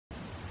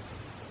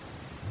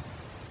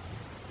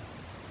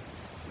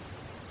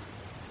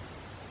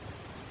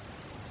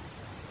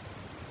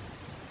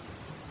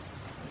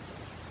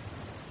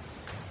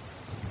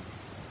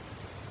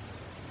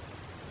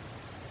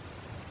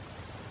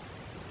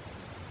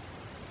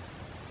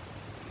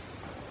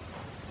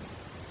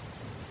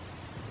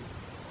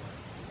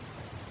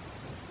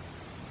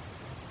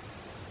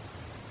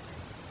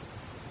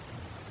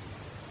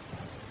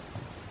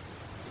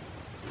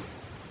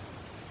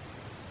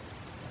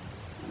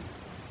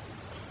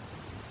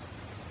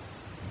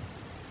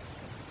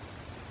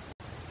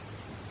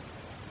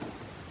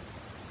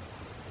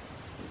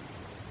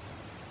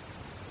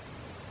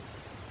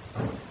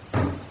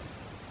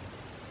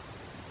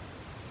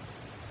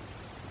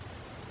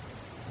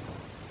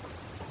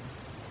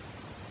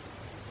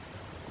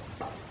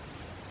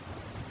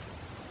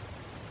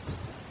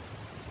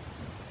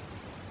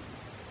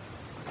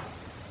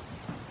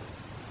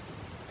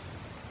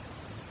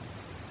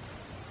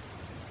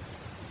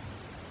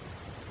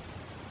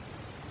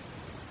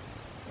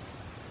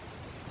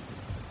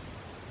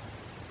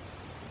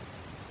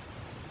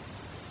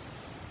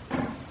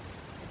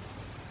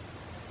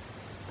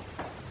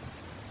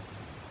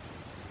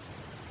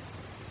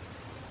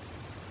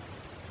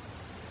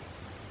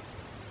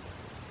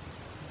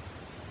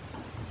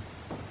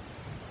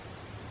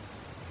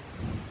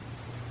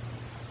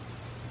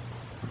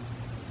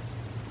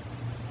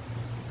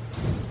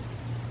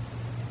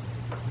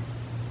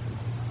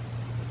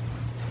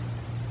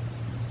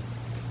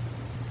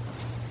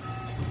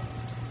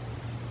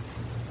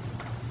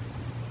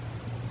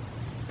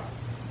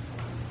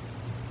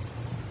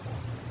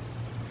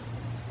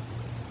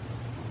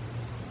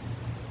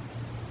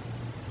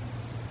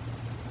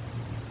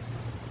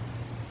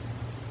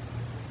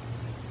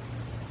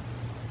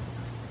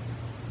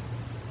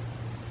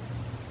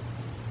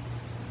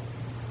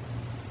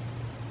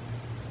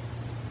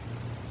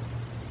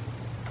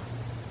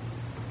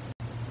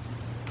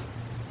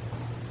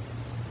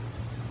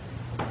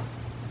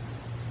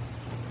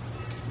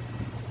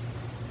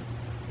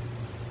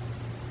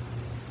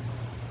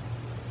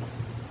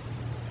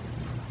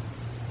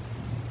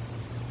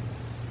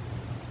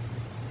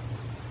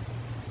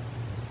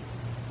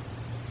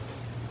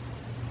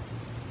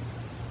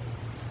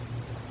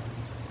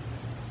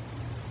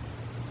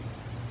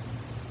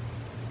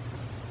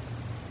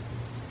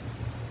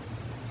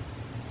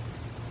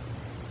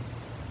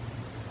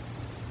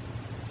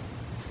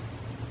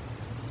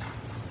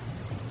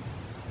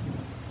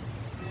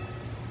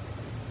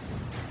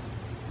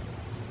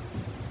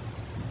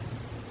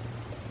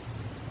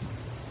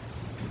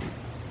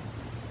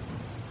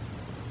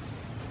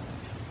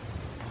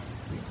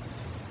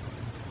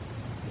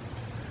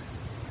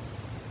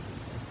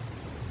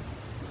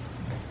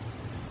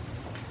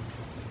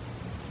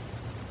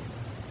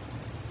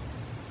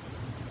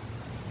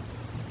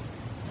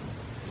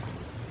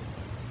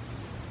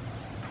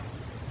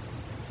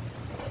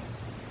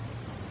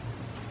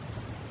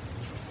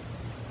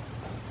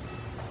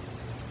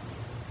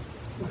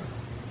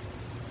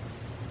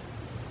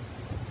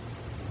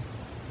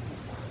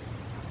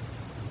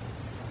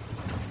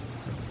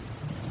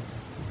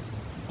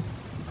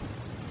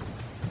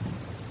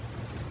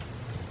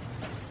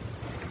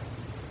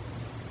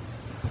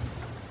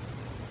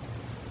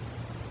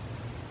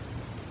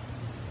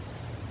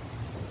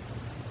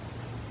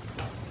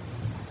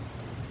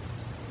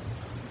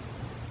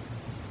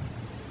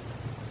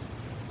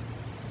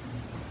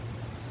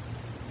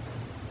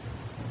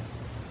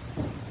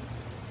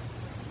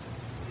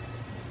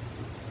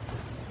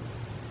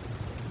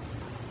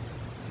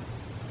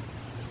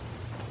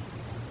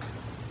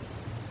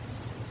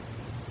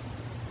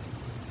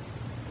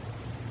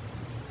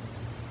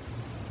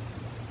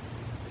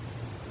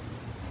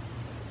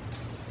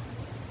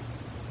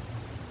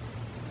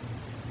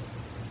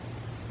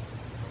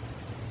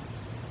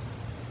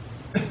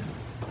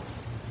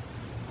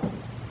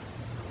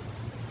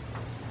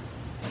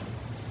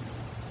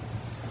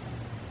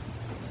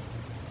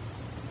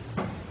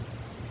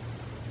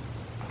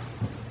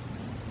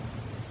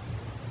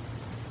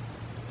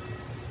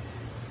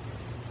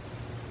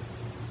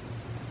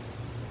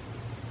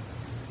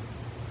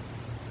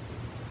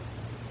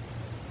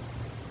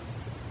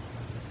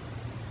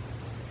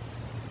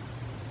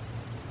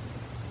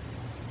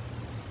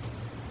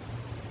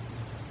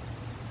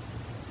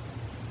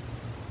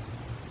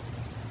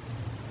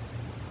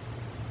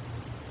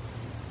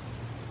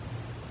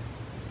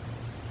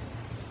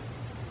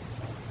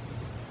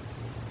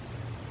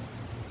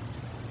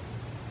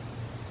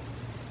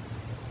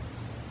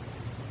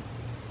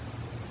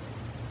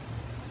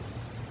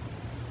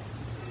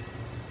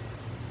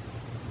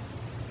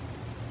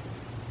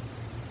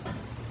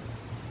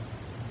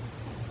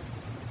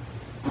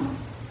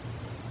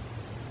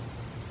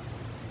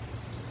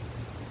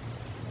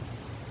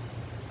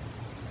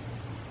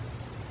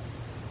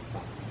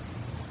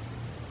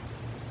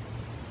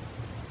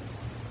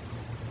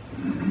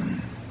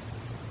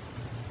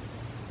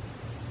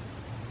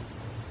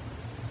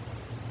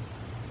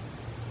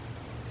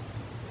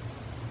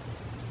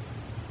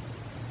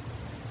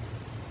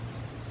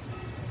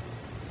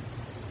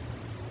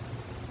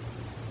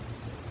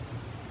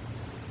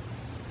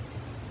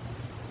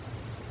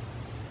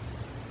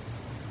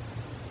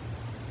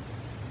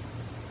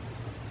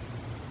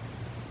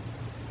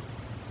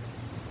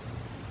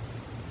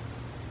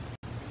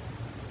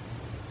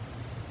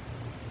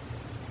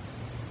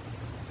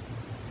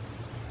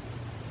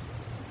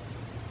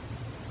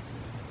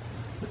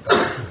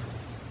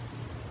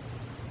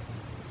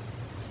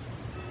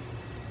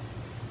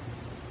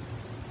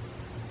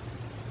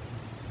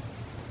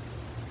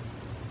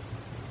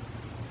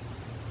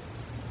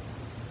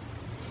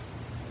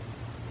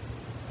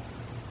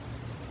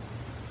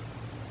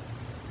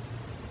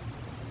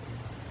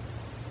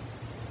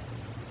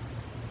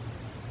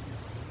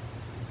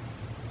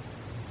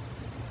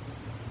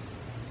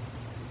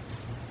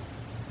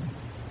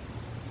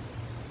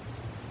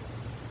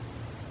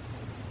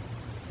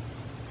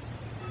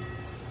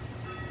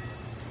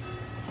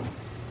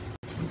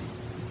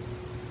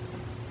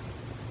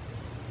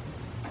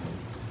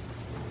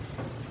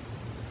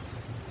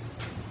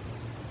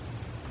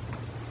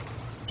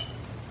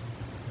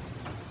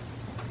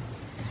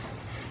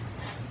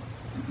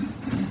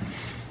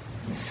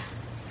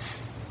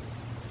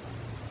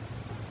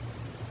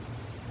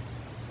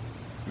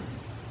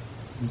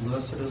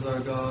Blessed is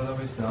our God,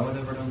 always now and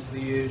ever, and unto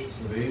the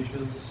ages of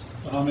ages.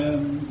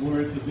 Amen.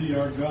 Glory to thee,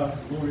 our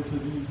God. Glory to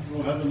thee,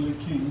 O heavenly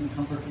King,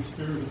 comforter,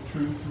 spirit of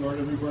truth, who art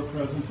everywhere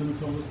present and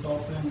fillest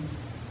all things,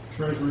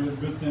 treasury of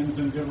good things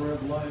and giver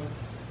of life.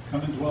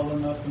 Come and dwell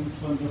in us and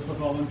cleanse us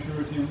of all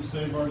impurity and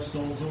save our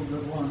souls, O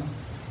good one.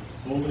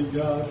 Holy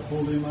God,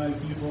 holy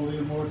mighty, holy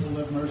immortal,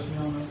 have mercy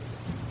on us.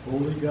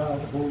 Holy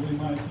God, holy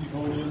mighty,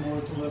 holy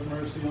immortal, have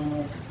mercy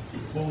on us.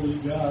 Holy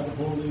God,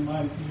 holy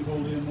mighty,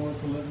 holy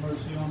immortal, have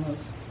mercy on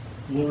us.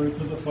 Glory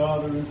to the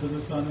Father, and to the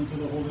Son, and to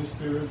the Holy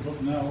Spirit,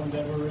 both now and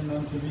ever, and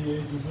unto the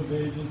ages of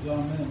ages.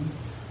 Amen.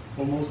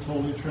 O most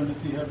holy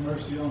Trinity, have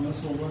mercy on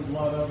us. O Lord,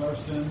 blot out our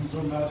sins.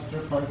 O Master,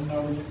 pardon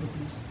our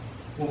iniquities.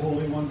 O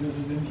Holy One,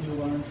 visit and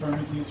heal our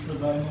infirmities for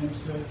thy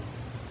name's sake.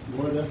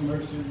 Lord, have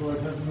mercy. Lord,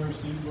 have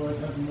mercy. Lord,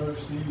 have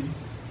mercy.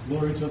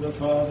 Glory to the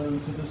Father,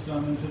 and to the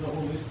Son, and to the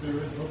Holy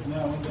Spirit, both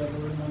now and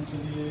ever, and unto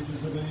the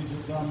ages of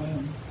ages.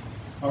 Amen.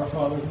 Our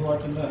Father, who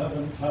art in the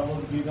heavens,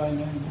 hallowed be thy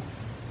name.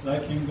 Thy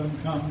kingdom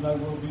come, thy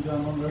will be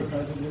done on earth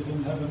as it is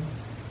in heaven.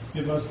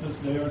 Give us this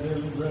day our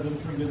daily bread,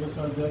 and forgive us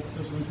our debts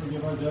as we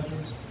forgive our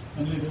debtors.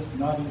 And lead us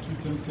not into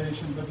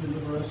temptation, but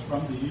deliver us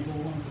from the evil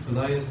one. For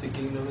thine is the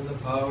kingdom, and the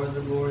power, and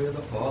the glory of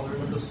the Father,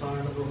 and of the Son,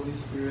 and of the Holy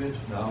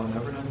Spirit, now and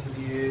ever, and unto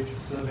the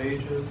ages of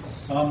ages.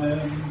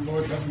 Amen.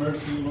 Lord, have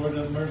mercy. Lord,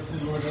 have mercy.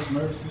 Lord, have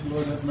mercy.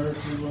 Lord, have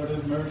mercy. Lord,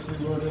 have mercy.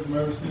 Lord, have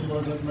mercy.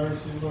 Lord, have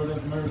mercy. Lord,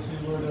 have mercy.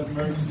 Lord, have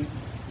mercy.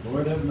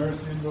 Lord, have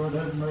mercy. Lord,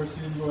 have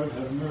mercy. Lord,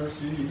 have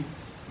mercy.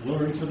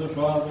 Glory to the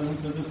Father, and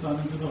to the Son,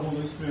 and to the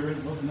Holy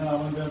Spirit, both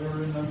now and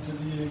ever, and unto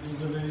the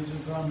ages of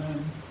ages.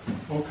 Amen.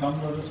 O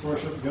come, let us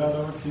worship God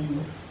our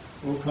King.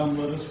 O come,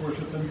 let us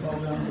worship and fall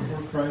down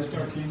before Christ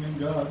our King and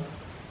God.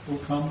 O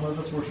come, let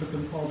us worship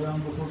and fall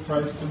down before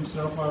Christ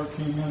himself our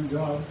King and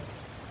God.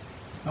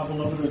 How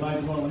beloved are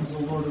thy dwellings, O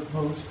Lord of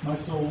hosts. My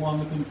soul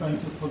longeth and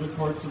fainteth for the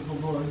courts of the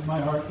Lord.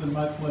 My heart and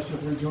my flesh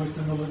have rejoiced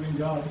in the living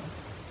God.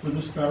 For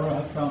the sparrow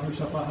hath found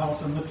herself a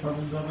house, and the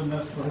turtle dove a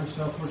nest for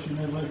herself, where she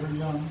may lay her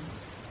young.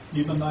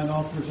 Even thine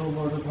altars, O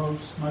Lord of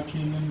hosts, my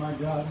King and my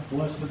God.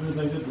 Blessed are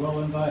they that dwell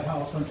in thy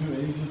house. Unto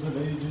ages of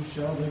ages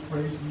shall they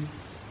praise thee.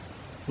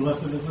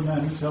 Blessed is the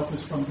man whose help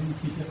is from thee.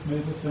 He hath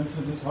made ascents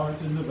in his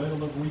heart, in the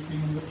vale of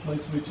weeping, in the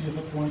place which he hath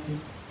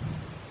appointed.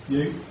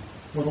 Yea,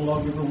 for the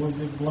lawgiver will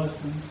give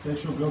blessings. They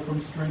shall go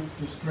from strength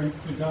to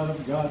strength. The God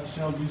of gods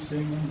shall be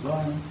seen in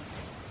Zion.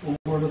 O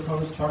Lord of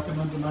hosts, hearken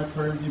unto my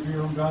prayer. Give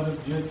ear, O God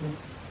of Jacob.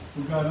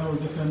 O God, our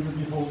defender,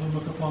 behold and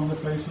look upon the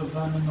face of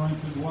thine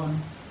anointed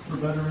one. For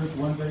better is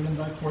one day in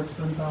thy courts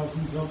than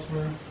thousands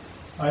elsewhere.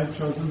 I have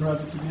chosen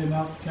rather to be an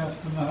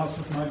outcast in the house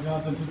of my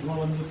God than to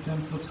dwell in the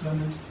tents of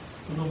sinners.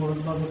 For the Lord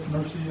loveth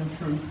mercy and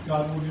truth.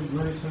 God will give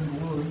grace and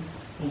glory.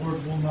 The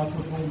Lord will not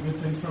withhold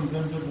good things from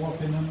them that walk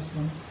in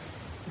innocence.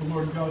 The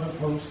Lord God of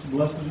hosts,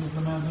 blessed is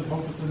the man that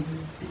hopeth in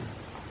thee.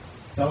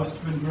 Thou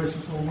hast been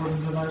gracious, O Lord,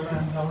 unto thy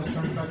land. Thou hast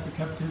turned back the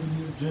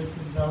captivity of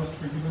Jacob. Thou hast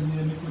forgiven the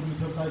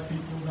iniquities of thy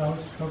people. Thou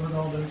hast covered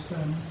all their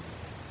sins.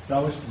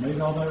 Thou hast made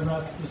all thy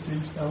wrath to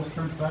cease. Thou hast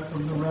turned back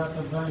from the wrath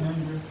of thine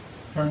anger.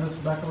 Turn us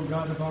back, O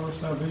God of our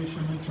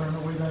salvation, and turn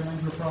away thine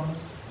anger from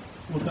us.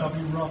 Wilt thou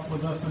be wroth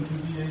with us unto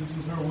the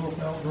ages, or wilt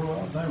thou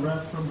draw out thy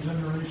wrath from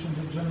generation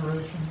to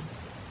generation?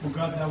 O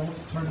God, thou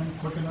wilt turn and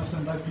quicken us,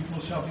 and thy people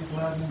shall be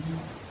glad in thee.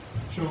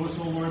 Show us,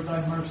 O Lord,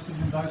 thy mercy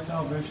and thy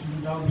salvation,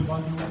 do thou give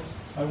unto us.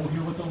 I will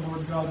hear what the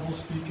Lord God will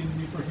speak in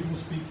me, for he will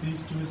speak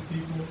peace to his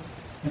people,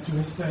 and to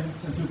his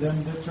saints, and to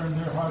them that turn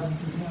their heart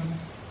unto him.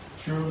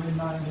 Surely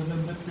nigh unto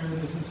them that fear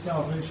is his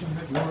salvation,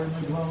 that glory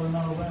may dwell in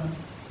our land.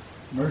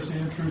 Mercy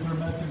and truth are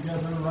met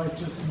together,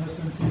 righteousness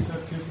and peace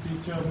have kissed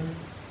each other.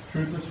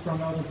 Truth is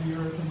sprung out of the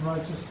earth, and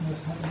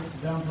righteousness hath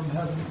looked down from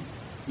heaven.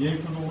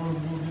 Yea, for the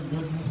Lord will give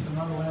goodness, and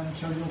our land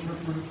shall yield her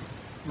fruit.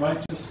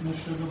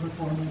 Righteousness shall go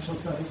before him, and shall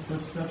set his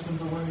footsteps in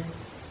the way.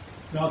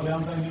 Bow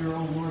down thine ear,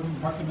 O Lord,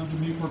 and hearken unto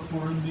me, for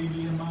poor and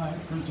needy am I.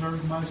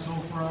 Preserve my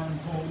soul, for I am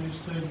holy.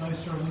 Save thy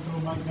servant, O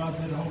my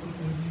God, that hopeth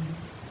in thee.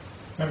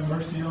 Have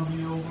mercy on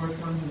me, O Lord,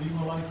 for unto thee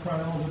will I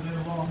cry all the day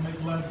long. Make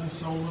glad the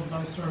soul of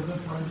thy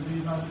servant, for unto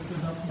thee I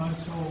lifted up my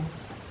soul.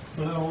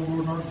 For thou, O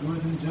Lord, art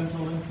good and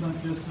gentle and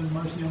plenteous in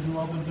mercy unto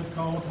all them that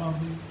call upon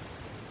thee.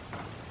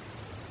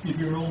 Give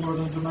ear, O Lord,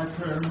 unto my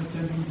prayer, and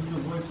attend unto the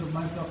voice of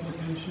my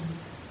supplication.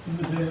 In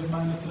the day of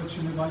mine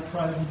affliction have I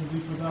cried unto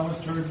thee, for thou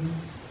hast heard me.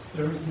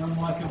 There is none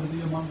like unto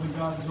thee among the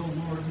gods, O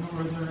Lord,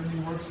 nor are there any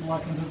works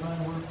like unto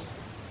thy works.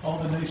 All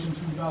the nations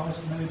whom thou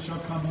hast made shall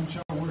come and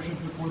shall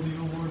worship before thee,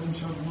 O Lord, and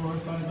shall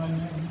glorify thy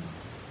name.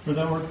 For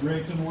thou art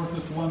great and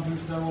workest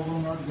wonders, thou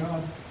alone art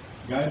God.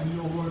 Guide me,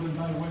 O Lord, in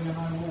thy way, and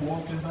I will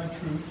walk in thy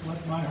truth.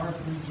 Let my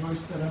heart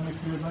rejoice that I may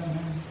fear thy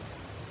name.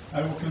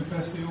 I will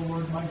confess thee, O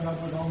Lord, my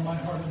God, with all my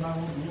heart, and I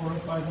will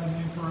glorify thy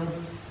name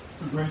forever.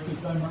 For great is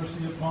thy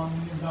mercy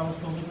upon me, and thou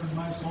hast delivered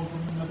my soul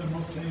from the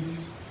nethermost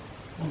Hades.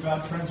 O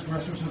God,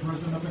 transgressors have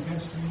risen up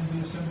against me, and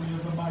the assembly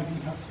of the mighty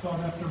hath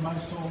sought after my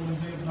soul,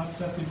 and they have not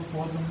set thee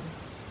before them.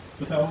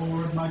 But thou, O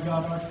Lord, my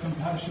God, art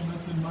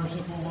compassionate and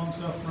merciful,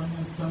 long-suffering,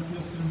 and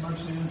plenteous in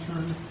mercy and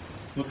truth.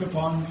 Look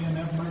upon me and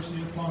have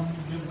mercy upon me.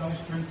 Give thy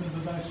strength unto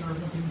thy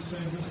servant, and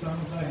save the son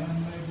of thy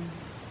handmaiden.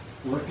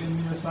 Work in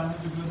me a sign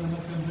of the good, and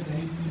let them that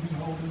hate me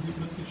behold and be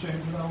put to shame.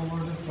 For thou,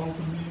 Lord, hast told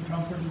me and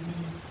comforted me.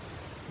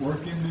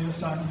 Work in me a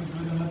sign of the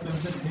good, and let them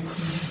that hate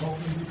me behold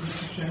and be put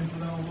to shame. For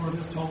thou, Lord,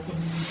 hast told me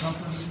and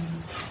comforted me.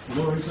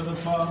 Glory to the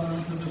Father,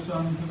 and to the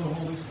Son, and to the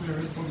Holy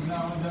Spirit, both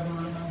now and ever,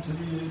 and unto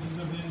the ages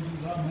of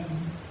ages.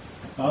 Amen.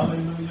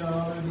 Alleluia,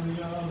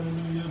 alleluia,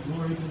 alleluia.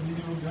 Glory to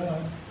thee, O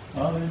God.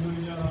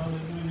 Alleluia,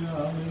 alleluia,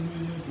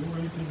 alleluia.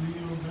 Glory to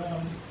thee, O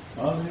God.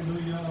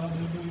 Alleluia,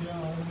 alleluia,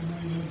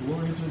 alleluia.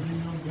 Glory to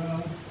thee, O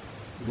God.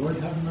 Lord,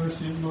 have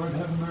mercy, Lord,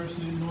 have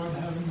mercy, Lord,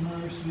 have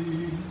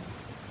mercy.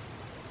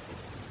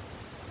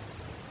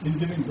 In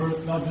giving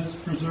birth, thou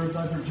didst preserve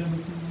thy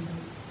virginity,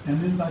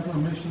 and in thy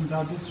remission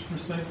thou didst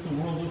forsake the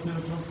world of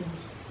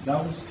Theotokos.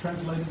 Thou didst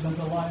translate it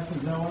unto life,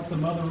 as thou art the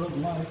mother of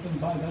life, and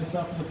by thy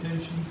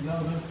supplications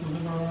thou dost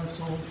deliver our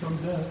souls from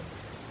death.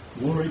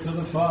 Glory to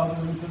the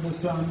Father, and to the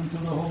Son, and to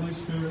the Holy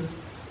Spirit.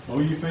 O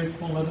ye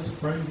faithful, let us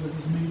praise as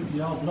is meet,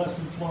 ye all blessed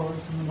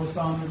Florus, and the most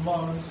honored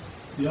Laurus,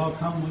 the all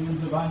comely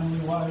and divinely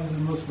wise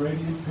and most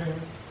radiant pair,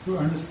 who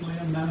earnestly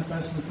and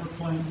manifestly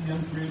proclaim the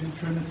uncreated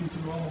Trinity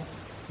to all.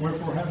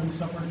 Wherefore, having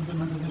suffered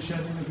even unto the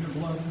shedding of your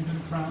blood, and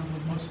been crowned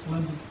with most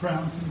splendid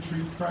crowns,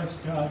 entreat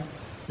Christ God,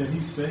 that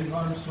he save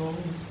our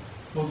souls,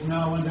 both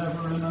now and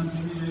ever, and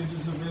unto the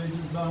ages of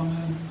ages.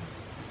 Amen.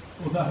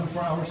 O thou who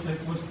for our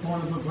sake wast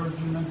born of a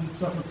virgin, and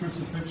didst suffer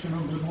crucifixion, O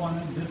good one,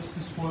 and didst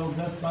despoil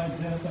death by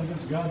death, and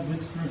as God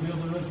didst reveal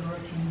the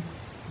resurrection,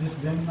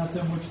 disdain not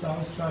them which thou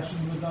hast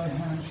fashioned with thy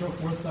hand. Show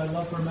forth thy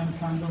love for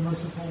mankind, O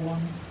merciful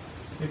one.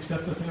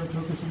 Accept the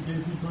Theotokos who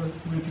gave thee birth,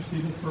 who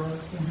interceded for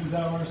us, and do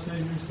thou, our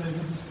Savior, save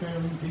a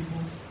despairing people.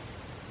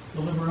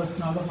 Deliver us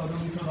not of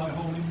utterly for thy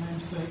holy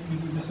name's sake. We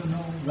do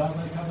disannul thou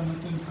thy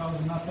covenant, and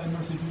cause not thy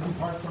mercy to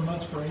depart from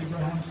us, for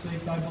Abraham's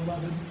sake thy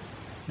beloved,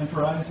 and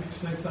for Isaac's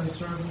sake thy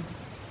servant,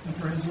 and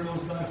for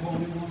Israel's thy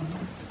holy one.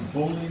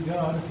 Holy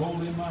God,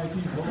 holy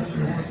mighty, holy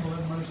immortal,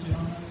 have mercy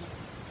on us.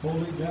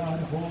 Holy God,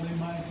 holy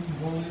mighty,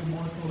 holy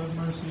immortal, have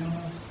mercy on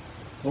us.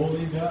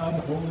 Holy God,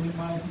 holy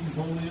mighty,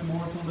 holy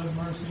immortal, have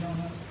mercy on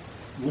us.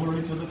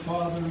 Glory to the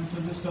Father, and to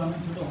the Son,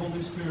 and to the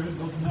Holy Spirit,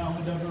 both now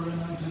and ever,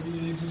 and unto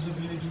the ages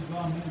of ages.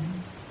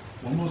 Amen.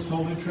 O most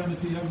holy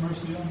Trinity, have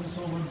mercy on us.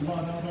 O Lord,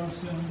 blot out our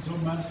sins. O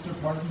Master,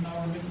 pardon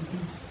our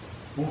iniquities.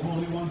 O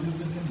Holy One,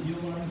 visit and heal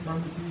our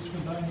infirmities for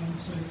thy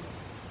name's sake.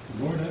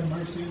 Lord, have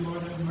mercy,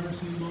 Lord, have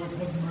mercy, Lord,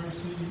 have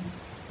mercy.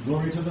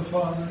 Glory to the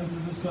Father, and to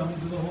the Son,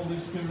 and to the Holy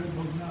Spirit,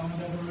 both now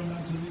and ever, and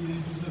unto the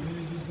ages of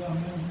ages.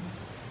 Amen.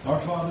 Our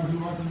Father,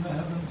 who art in the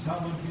heavens,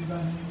 hallowed be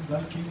thy name.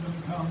 Thy kingdom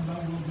come, thy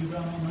will be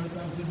done on earth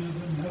as it is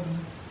in heaven.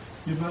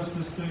 Give us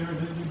this day our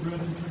daily bread,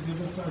 and forgive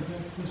us our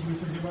debts, as we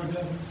forgive our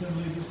debtors. And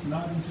lead us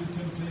not into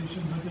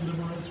temptation, but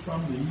deliver us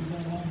from the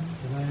evil one.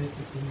 For thine is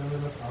the kingdom,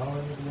 and the power,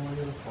 and the glory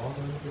of the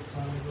Father, and of the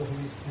Son, and of the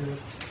Holy Spirit,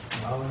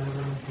 now and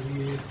ever, unto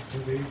the ages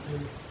of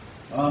ages.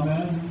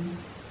 Amen.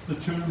 The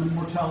tomb and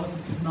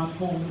mortality could not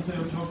hold the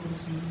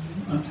Theotokos,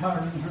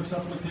 untiring her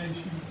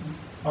supplications, and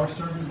our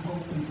servant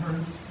hope in her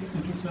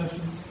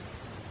intercessions.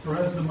 For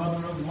as the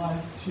mother of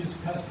life, she has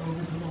passed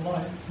over to the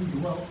life who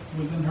dwelt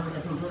within her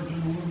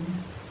ever-virgin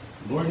womb.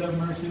 Lord have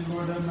mercy,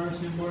 Lord have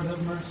mercy, Lord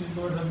have mercy,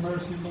 Lord have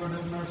mercy, Lord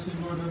have mercy,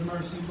 Lord have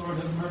mercy, Lord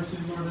have mercy,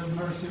 Lord have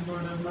mercy,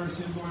 Lord have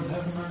mercy, Lord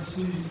have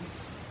mercy.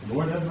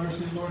 Lord have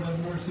mercy, Lord have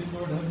mercy,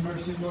 Lord have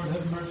mercy, Lord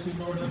have mercy,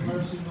 Lord have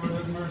mercy, Lord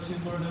have mercy,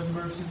 Lord have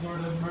mercy, Lord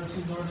have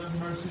mercy, Lord have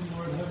mercy,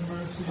 Lord have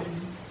mercy.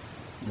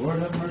 Lord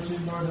have mercy,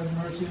 Lord have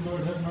mercy,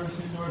 Lord have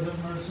mercy, Lord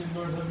have mercy,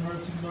 Lord have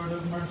mercy, Lord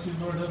have mercy,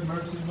 Lord have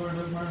mercy, Lord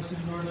have mercy,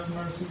 Lord have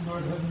mercy,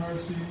 Lord have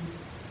mercy.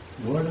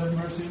 Lord have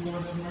mercy,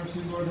 Lord have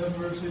mercy, Lord have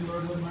mercy,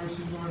 Lord have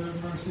mercy, Lord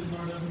have mercy,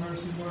 Lord have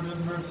mercy, Lord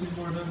have mercy,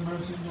 Lord have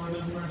mercy, Lord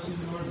have mercy,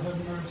 Lord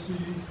have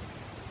mercy.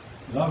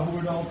 Thou who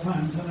at all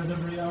times and at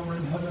every hour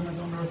in heaven and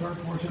on earth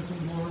art worshipped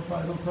and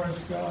glorified, O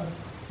Christ God,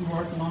 who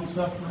art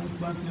long-suffering,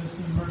 plenteous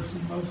in mercy,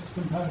 most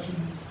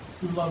compassionate,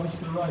 who lovest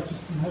the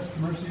righteous and hast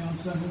mercy on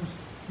sinners,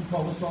 who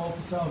callest all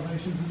to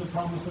salvation through the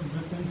promise of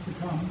good things to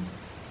come.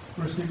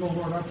 Receive, O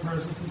Lord, our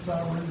prayers at this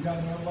hour, and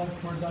guide our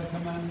life toward thy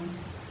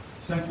commandments.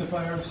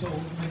 Sanctify our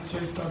souls, make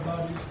chaste our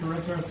bodies,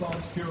 correct our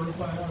thoughts,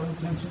 purify our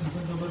intentions,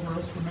 and deliver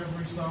us from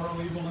every sorrow,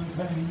 evil, and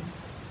pain.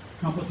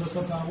 Compass us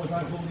about with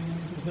thy holy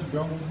angels, that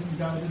guarded and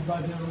guided by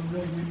their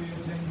ray we may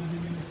attain to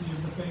the unity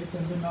of the faith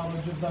and the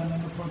knowledge of thine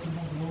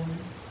unapproachable glory.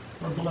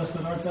 For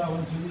blessed art thou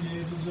unto the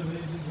ages of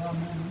ages.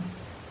 Amen.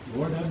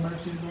 Lord have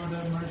mercy, Lord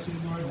have mercy,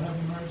 Lord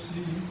have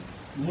mercy.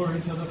 Glory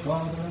to the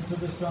Father, and to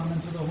the Son,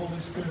 and to the Holy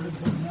Spirit,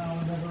 both now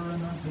and ever,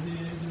 and unto the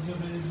ages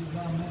of ages.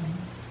 Amen.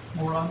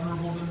 More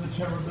honorable than the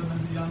cherubim,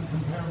 and beyond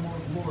compare more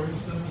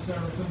glorious than the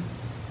seraphim,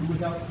 who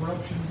without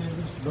corruption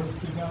gavest birth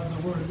to God,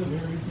 the Word, the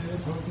very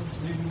Theotokos,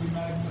 thee do we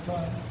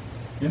magnify.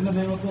 In the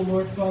name of the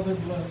Lord, Father,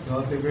 bless.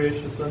 God be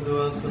gracious unto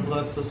us, and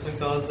bless us, and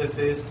cause thy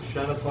face to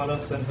shine upon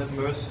us, and have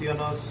mercy on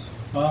us.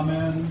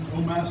 Amen.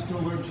 O Master,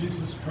 Lord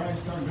Jesus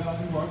Christ, our God,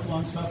 who art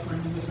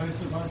long-suffering in the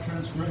face of our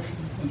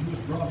transgressions, and who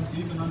hast brought us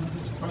even unto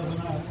this present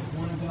hour,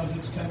 when thou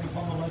didst hang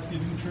upon the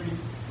life-giving tree,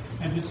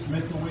 and didst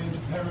make a way into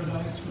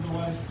paradise for the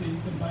wise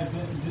thief, and by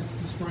death didst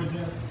destroy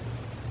death.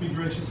 Be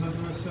gracious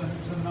unto us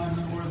sinners, and thine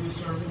unworthy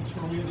servants,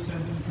 for we have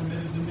sinned and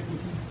committed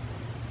iniquity,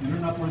 and are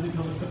not worthy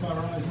to lift up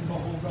our eyes and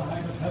behold the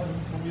height of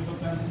heaven, for we have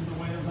abandoned the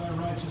way of thy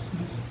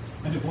righteousness,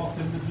 and have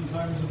walked in the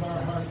desires of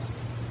our hearts.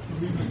 But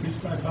we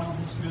beseech thy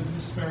boundless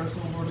goodness, spare us,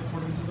 O Lord,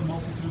 according to the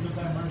multitude of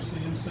thy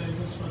mercy, and save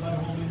us for thy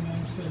holy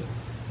name's sake,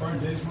 for our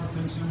days were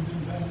consumed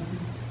in vanity.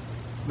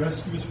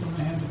 Rescue us from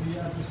the hand of the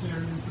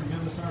adversary, and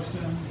forgive us our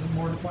sins, and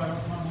mortify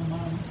our carnal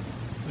mind,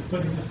 that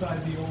putting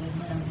aside the old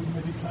man, we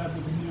may be clad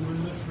with the new,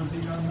 and live for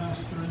thee, our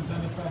master and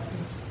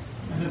benefactor.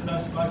 And that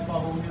thus, by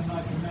following in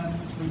thy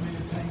commandments, we may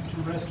attain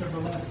to rest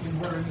everlasting,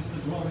 wherein is the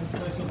dwelling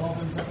place of all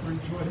them that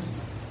rejoice.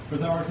 For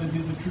thou art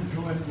indeed the true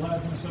joy and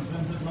gladness of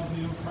them that love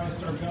thee, O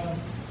Christ our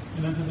God.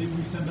 And unto thee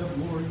we send up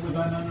glory with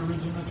thine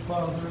unoriginate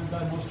Father, and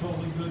thy most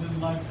holy, good, and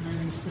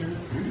life-creating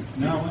Spirit,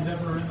 now and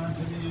ever, and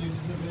unto the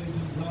ages of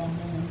ages.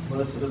 Amen.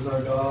 Blessed is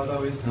our God,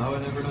 always, now,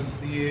 and ever, and unto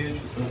the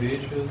ages of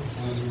ages.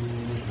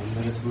 Amen. Come,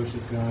 let us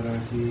worship God our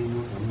King.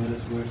 Come, let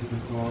us worship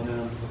and fall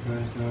down for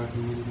Christ our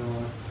King and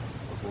God.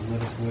 Come,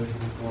 let us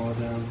worship and fall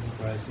down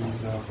for Christ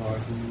himself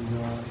our King and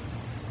God.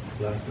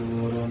 Bless the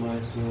Lord, O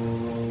my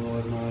soul, O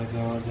Lord my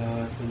God,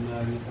 thou hast been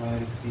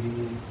magnified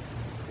exceedingly.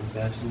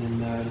 Compassion and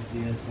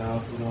majesty hast thou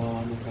put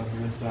on, and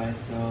coverest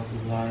thyself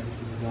with light as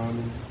with a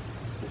garment,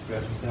 and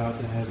stretchest out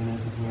the heaven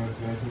as it were a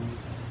curtain,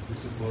 who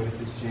supporteth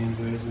his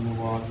chambers in the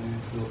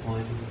waters, who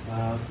appointed the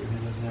clouds for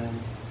his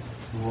hand,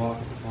 who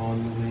walketh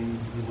upon the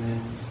wings of the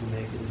winds, who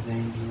maketh his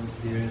angels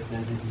spirits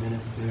and his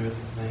ministers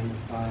a flame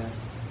of fire,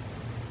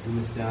 who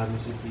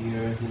establisheth the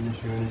earth in the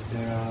sureness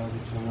thereof,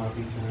 it shall not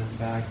be turned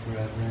back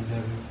forever and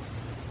ever.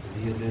 And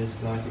the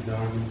abyss like a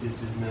garment is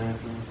his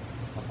mantle.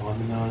 Upon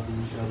the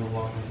mountains shall the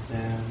waters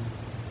stand.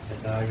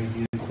 At thy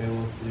rebuke they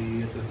will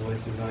flee, at the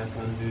voice of thy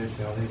thunder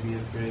shall they be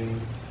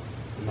afraid.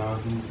 The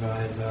mountains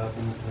rise up,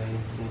 and the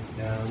plains sink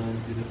down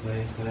unto the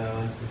place where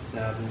thou hast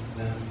established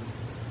them.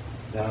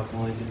 Thou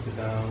appointest a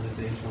bound that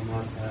they shall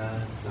not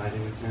pass, neither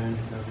return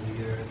to cover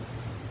the earth.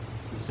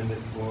 He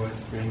sendeth forth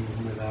springs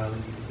in the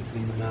valleys,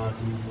 between the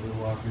mountains will the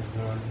waters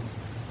run.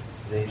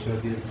 They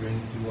shall give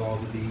drink to all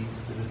the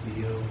beasts of the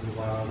field, the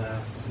wild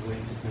asses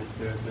await to quench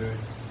their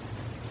thirst.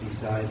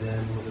 Beside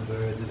them will the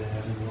birds of the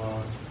heaven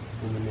lodge,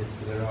 in the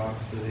midst of the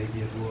rocks will they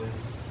give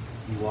voice.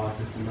 He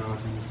walketh the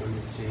mountains from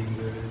his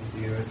chamber,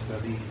 the earth shall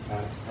be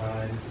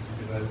satisfied with the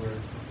fruit of thy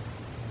works.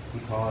 He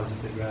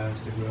causeth the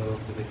grass to grow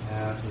for the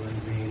cattle,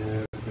 and green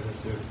herb for the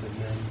service of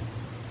men,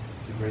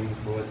 to bring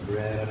forth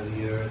bread out of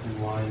the earth, and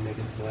wine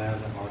maketh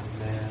glad the heart of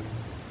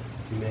man,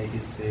 to make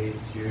his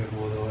face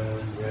cheerful with oil,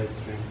 and bread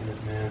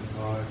strengtheneth man's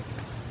heart.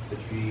 The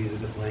trees of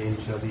the plain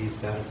shall be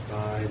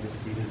satisfied, the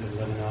cedars of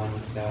Lebanon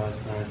which thou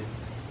hast planted.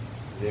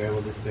 There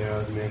will the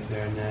sparrows make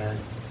their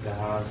nests, the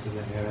house of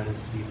the heron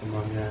is chief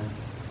among them.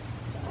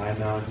 The high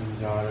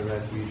mountains are a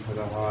refuge for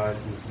the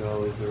hearts, and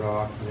so is the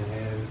rock for the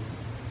hares.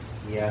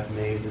 He hath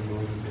made the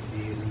moon for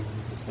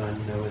seasons, the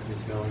sun knoweth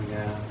his going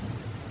down.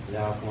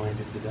 Thou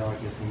appointest the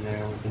darkness, and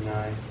there with the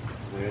night,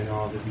 wherein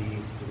all the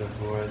beasts of the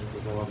forest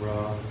will go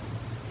abroad,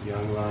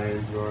 young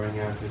lions roaring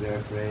after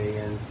their prey,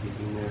 and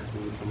seeking their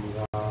food from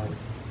God.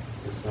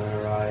 The sun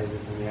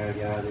ariseth, and they are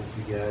gathered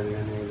together,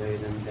 and they lay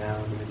them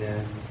down in the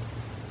dens.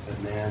 But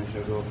man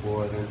shall go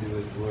forth unto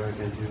his work,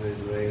 and to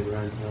his labor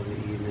until the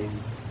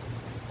evening.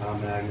 How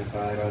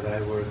magnified are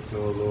thy works,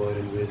 O Lord,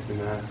 and wisdom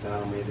hast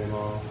thou made them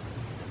all.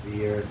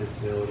 The earth is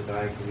filled with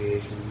thy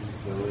creation,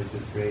 so is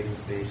this great and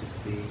spacious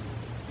sea.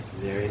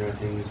 Therein are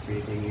things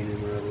creeping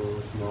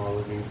innumerable, small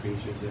living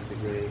creatures of the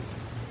great.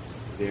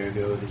 There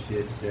go the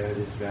ships, there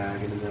this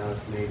dragon, and thou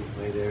hast made to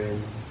play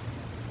therein.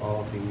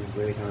 All things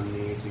wait on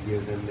thee to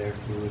give them their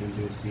food in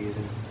due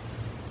season.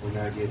 When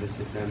thou givest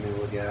it them, they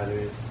will gather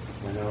it.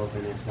 When thou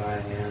openest thy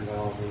hand,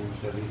 all things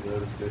shall be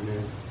filled with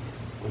goodness.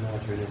 When thou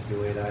turnest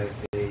away thy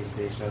face,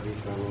 they shall be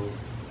troubled.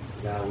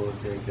 Thou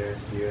wilt take their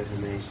spears,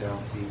 and they shall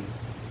cease,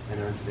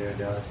 and unto their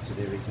dust shall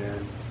they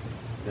return.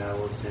 Thou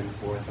wilt send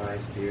forth thy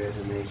spirit,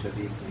 and they shall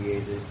be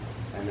created,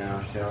 and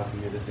thou shalt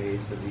renew the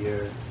face of the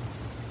earth.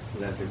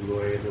 Let the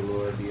glory of the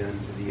Lord be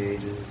unto the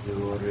ages. The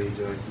Lord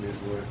rejoice in his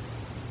works.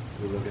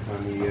 Who looketh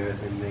on the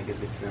earth, and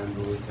maketh it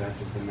tremble, who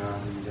toucheth the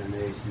mountains, and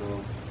they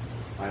smoke.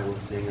 I will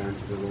sing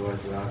unto the Lord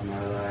throughout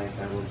my life.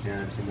 I will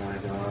chant to my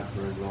God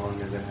for as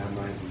long as I have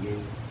my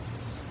being.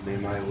 May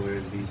my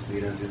words be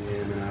sweet unto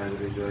him, and I will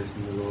rejoice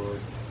in the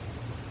Lord.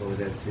 Oh,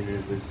 that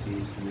sinners would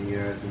cease from the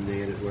earth, and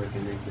they that work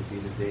iniquity,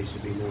 that they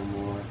should be no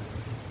more.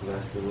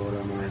 Bless the Lord,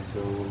 O my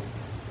soul.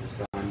 The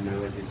sun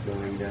knoweth his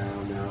going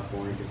down. Thou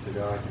appointest the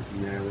darkness,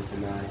 and there with the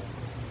night.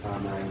 How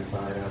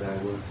magnified are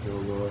thy works, O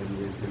Lord, and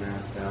wisdom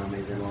hast thou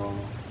made them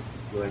all.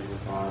 Glory to the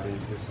Father,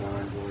 and to the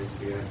Son, and Holy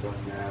Spirit,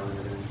 both now and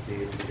ever, and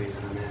ever, and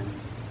ever.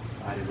 Amen.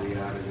 Alleluia,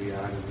 alleluia,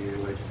 alleluia,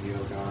 glory to thee,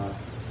 O God.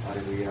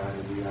 Alleluia,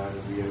 alleluia,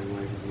 alleluia,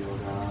 glory to thee, O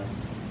God.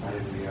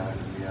 Alleluia,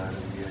 alleluia,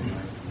 alleluia,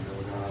 glory to thee,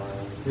 O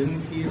God.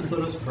 In peace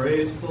let us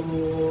pray to the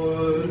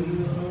Lord.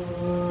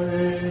 Lord,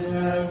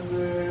 have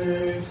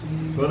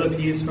mercy. For the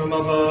peace from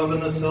above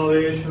and the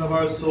salvation of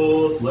our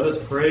souls, let us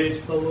pray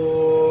to the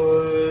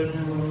Lord.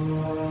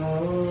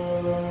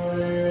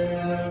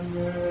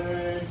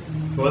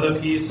 For the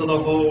peace of the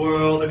whole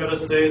world, the good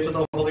estate of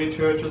the holy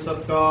churches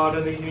of God,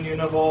 and the union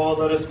of all,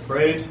 let us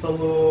pray to the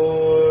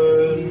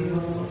Lord.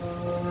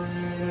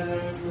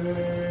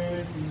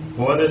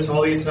 For this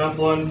holy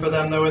temple, and for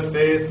them that with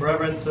faith,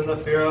 reverence, and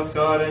the fear of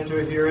God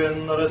enter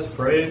herein, let us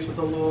pray to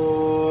the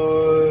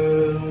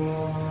Lord.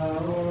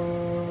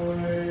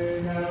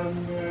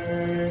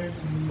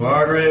 For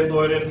our great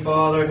Lord and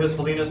Father, His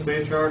Holiness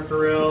Patriarch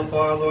Kirill, for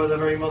our Lord the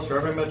very most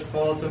Reverend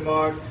Metropolitan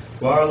Mark,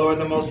 for our Lord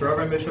the most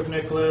Reverend Bishop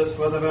Nicholas,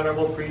 for the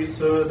venerable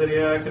priesthood that He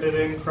acted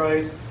in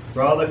Christ,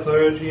 for all the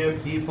clergy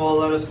and people,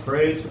 let us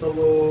pray to the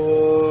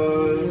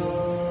Lord.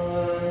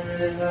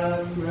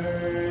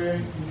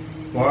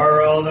 For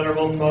our all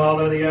venerable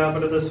Father, the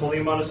abbot of this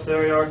holy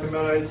monastery,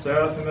 Archimedes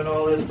Seraphim, and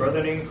all his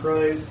brethren in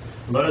Christ,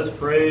 let us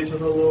pray to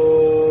the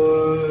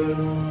Lord.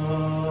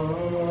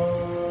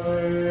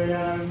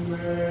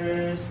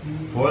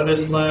 For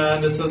this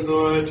land, its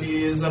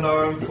authorities, and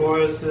armed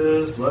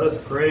forces, let us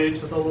pray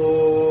to the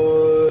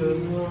Lord.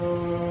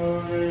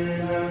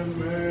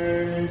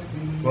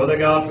 For the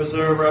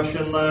God-preserved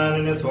Russian land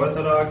and its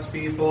Orthodox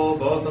people,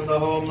 both in the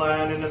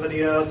homeland and in the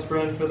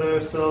diaspora, and for their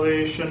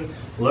salvation,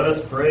 let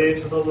us pray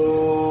to the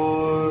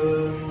Lord.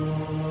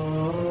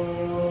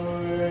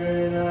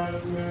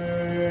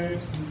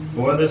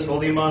 For this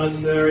holy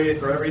monastery,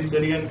 for every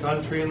city and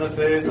country and the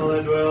faithful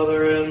that dwell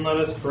therein, let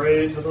us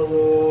pray to the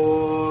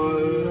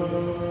Lord.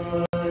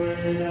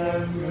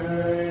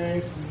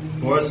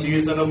 For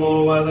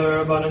seasonable weather,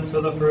 abundance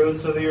of the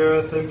fruits of the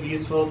earth, and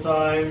peaceful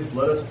times,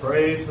 let us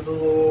pray to the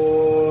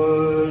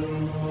Lord.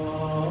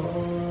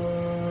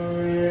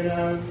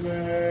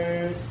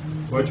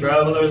 For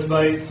travelers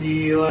by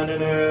sea, land,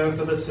 and air,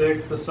 for the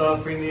sick, the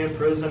suffering, the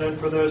imprisoned, and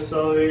for their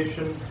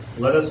salvation,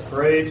 let us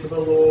pray to the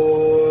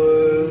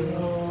Lord.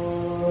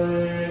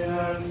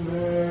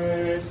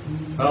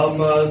 Help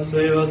us,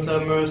 save us,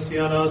 have mercy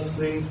on us,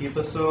 and keep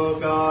us, O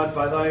God,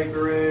 by thy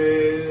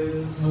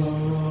grace.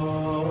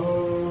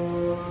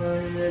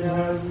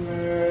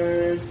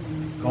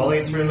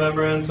 Calling to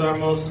remembrance our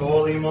most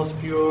holy, most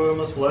pure,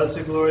 most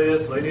blessed,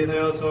 glorious Lady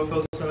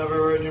Theotokos and ever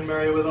Virgin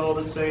Mary with all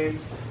the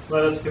saints,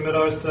 let us commit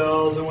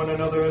ourselves and one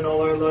another in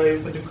all our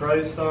life unto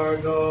Christ our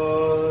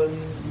God.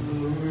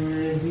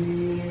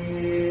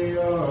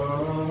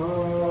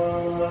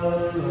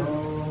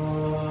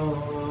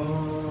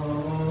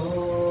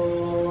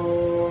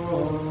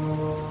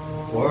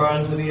 For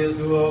unto thee is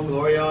due all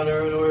glory,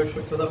 honor, and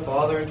worship, to the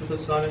Father, and to the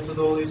Son, and to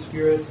the Holy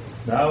Spirit,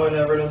 now and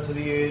ever, and unto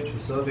the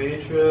ages of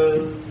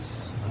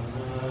ages.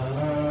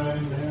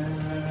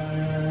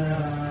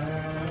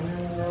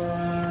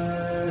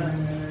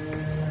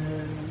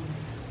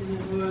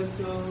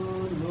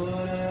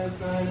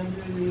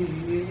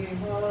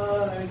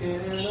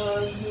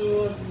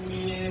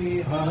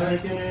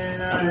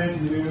 Hearken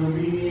unto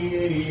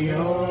me,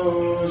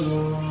 O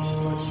Lord.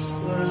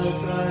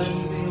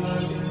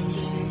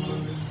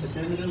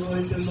 Attend to the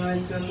voice of my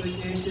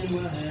supplication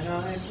when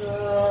I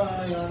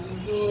cry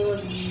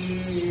unto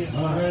thee.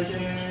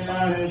 Hearken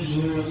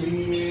unto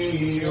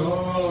me,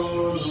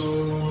 O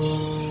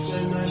Lord.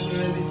 Let my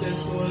prayer be set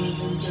forth as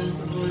incense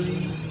before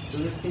thee, the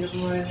lifting of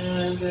my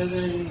hands as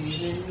an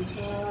evening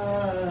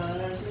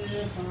sacrifice.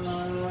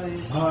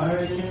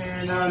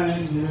 Hearken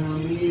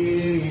unto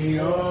me,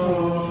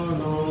 O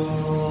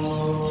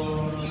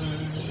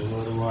Lord. Set the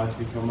Lord a watch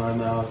before my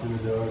mouth, and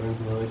the door of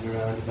enclosure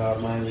round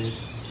about my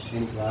lips.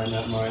 Incline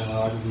not my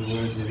heart with the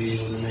words of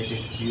evil, to make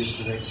excuse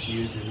for the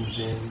excuses and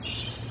sins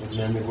of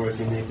men that work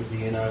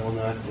iniquity, and I will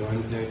not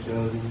join with their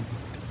chosen.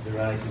 The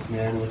righteous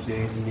man will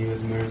chasten me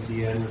with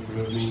mercy and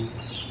reprove me.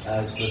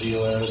 As for the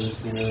oil of the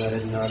sinner, let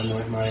it not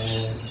anoint my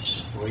head.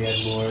 For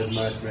yet more is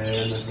my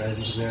prayer in the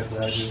presence of their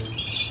pleasures.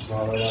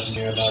 Swallowed up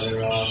near by the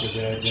rock of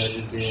their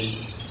judges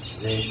been.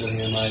 They shall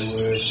hear my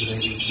words, so they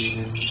be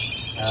sweetened.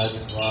 As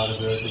a clod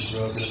of earth is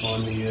broken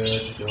upon the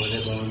earth, so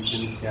their bones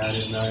been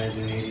scattered 9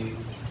 to 80.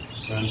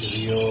 Unto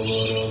thee, O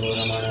Lord,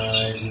 are mine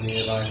eyes, and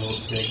near thy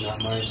hopes take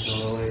not my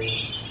soul away.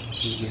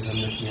 Keep me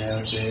from the snare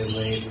which they have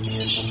laid for me,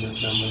 and from the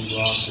stumbling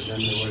blocks of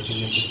them that work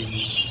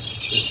iniquity.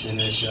 The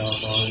sinner shall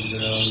fall into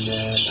their own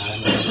net, I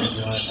myself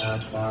shall I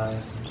pass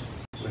by.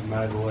 With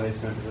my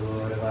voice unto the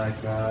Lord have I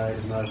cried,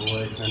 with my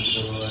voice unto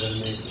the Lord have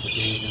made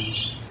supplication.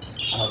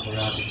 I'll pour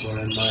out before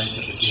him my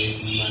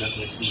supplication, mine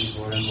affliction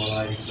before him will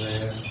I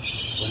declare.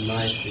 When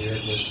my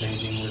spirit was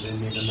fainting within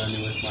me, the man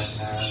knewest my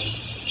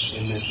paths.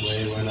 In this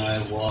way, when I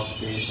walked,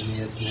 faced in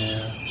the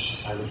snare,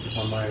 I looked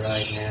upon my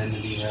right hand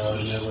and beheld,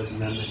 and there was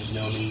none that did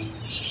know me.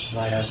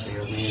 Light hath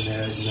failed me, and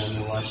there is none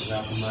that watches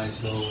out for my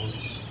soul.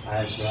 I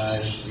have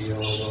cried unto thee, O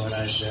Lord,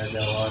 I said,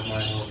 Thou art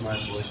my hope, my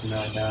portion,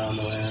 art thou in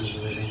the land of the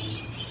living.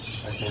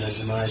 Attend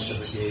unto my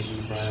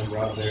supplication, for I am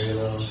brought very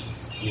low.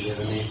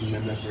 Deliver me from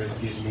them that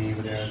persecute me,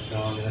 for they are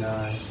stronger than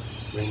I.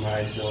 Bring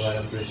my soul out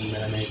of prison,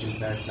 that I may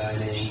confess thy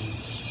name.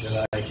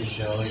 The righteous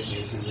shall wait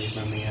patiently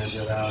from me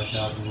until thou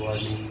shalt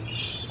reward me.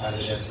 Out of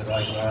the depths have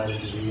I cried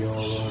unto thee, O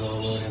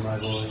Lord, hear my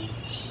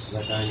voice.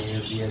 Let thine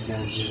ear be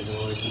attentive to the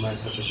voice of my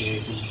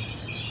supplication.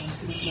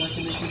 Consider not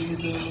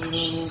iniquities, O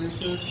Lord, is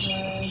your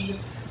hand.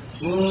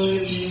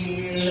 With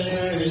thee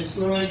there is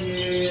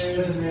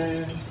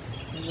forgiveness.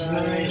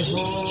 Thy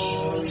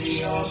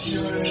holy, all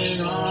pure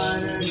and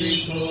honored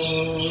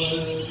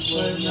repose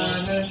was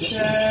not a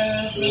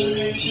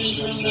separation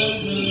from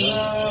those who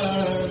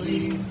love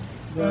thee,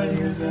 but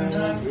is an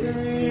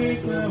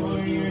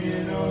unbreakable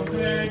union, O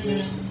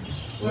Virgin,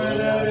 for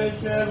thou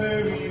dost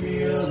ever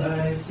reveal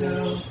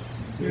thyself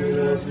to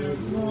those who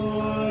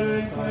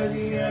glorify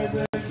thee as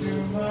the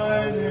true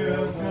Mother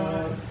of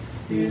God,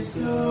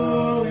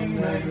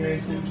 bestowing thy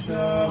grace and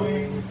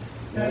showing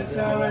that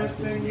thou hast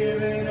been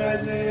given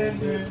as an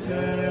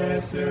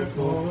intercessor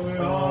for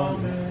all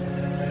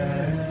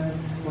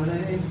men. For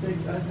thy name's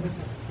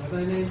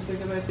sake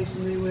have I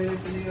patiently waited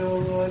for thee, O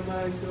Lord.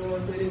 My soul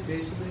has waited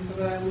patiently for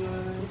thy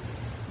word.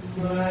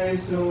 My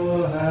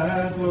soul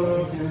hath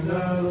hoped in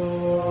the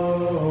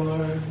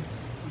Lord,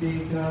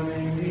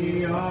 becoming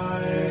the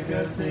ark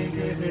of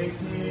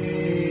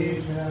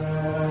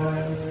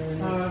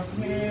sanctification of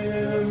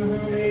him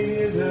who made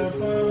his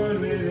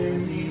abode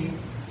within thee.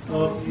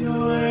 O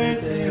pure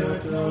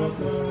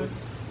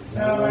Theotokos,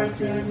 thou art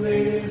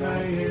translated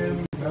by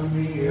him from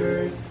the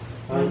earth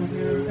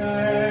unto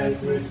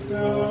rest which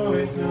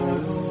groweth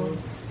not old,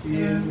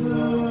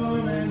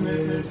 illumined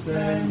with the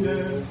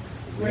splendor.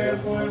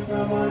 Wherefore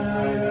from on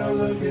high thou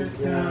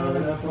lookest down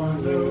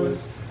upon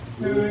those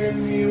who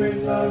in thee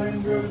with love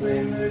and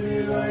proclaim the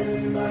divine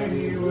and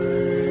mighty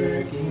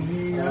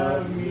working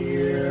of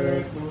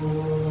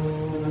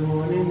miracles. From the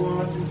morning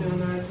watch until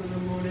night, from the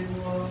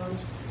morning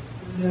watch.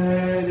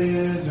 Let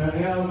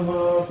Israel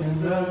hope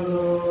in the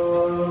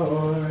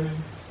Lord,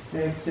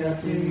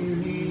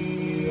 accepting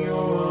thee,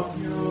 O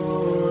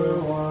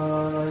pure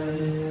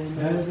one,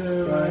 as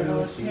the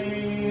bridal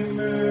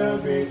chamber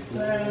of great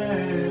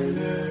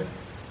splendor,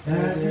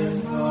 as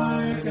an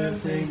ark of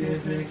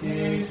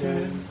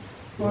sanctification.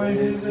 For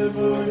his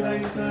abode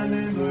like sun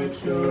and wood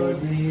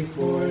showed thee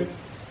forth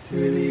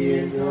to the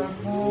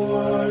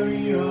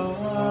incorporeal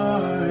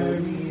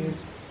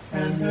armies,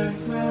 and the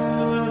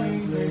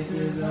dwelling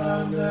places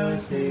of the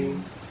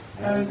saints,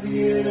 as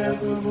the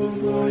ineffable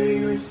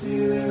glory which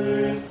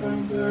delivereth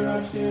from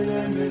corruption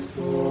and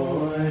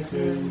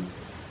misfortunes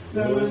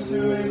those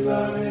who in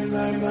love in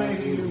thy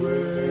mighty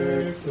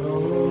works,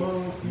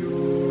 O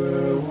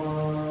pure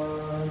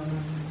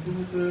one.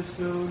 In the first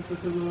stone, for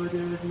the Lord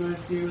there is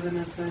mercy within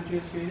his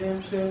plenteous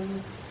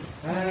redemption.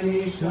 And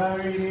he shall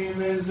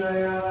redeem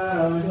Israel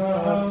out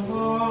of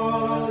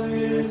all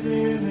his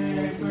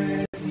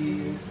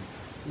iniquities,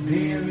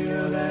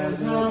 revealed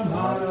as a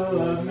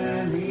model of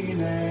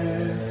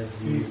manliness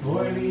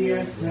before the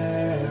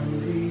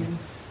assembly.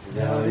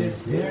 Thou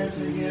didst dare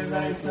to give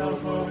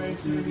thyself over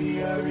to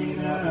the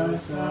arena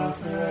of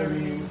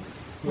suffering,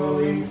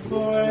 going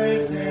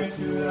forth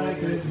thereto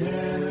like a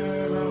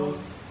general.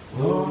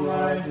 O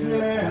my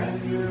fair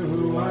Andrew,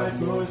 who art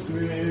most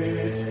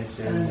rich,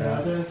 and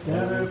thou dost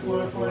ever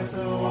pour forth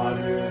the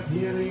water of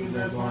healings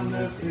upon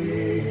the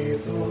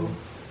faithful,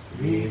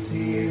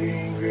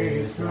 receiving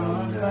grace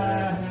from the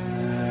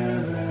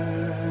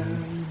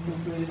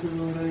heavens. Praise the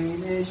Lord, O ye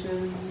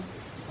nations.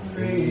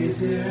 Praise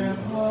him,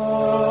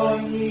 all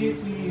ye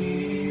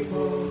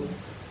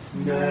peoples.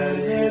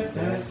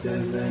 Manifest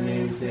as the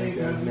namesake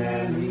of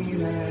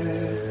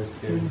manliness,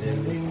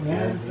 contending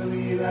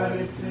manfully thou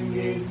didst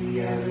engage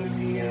the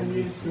enemy and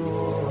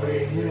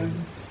destroy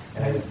him,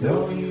 as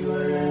though he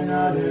were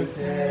another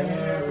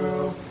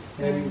Pharaoh,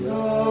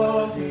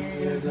 engulfing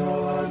his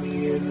whole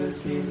army in the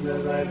streams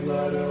of thy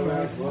blood, O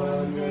Act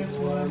 1, verse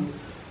 1.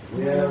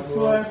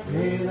 Wherefore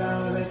pray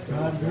thou that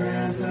God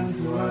grant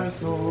unto our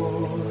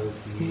souls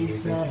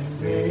peace and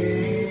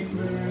great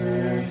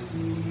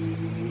mercy,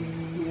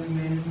 And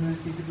may his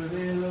mercy to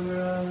prevail over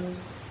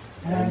us.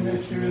 and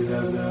the truth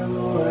of the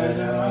Lord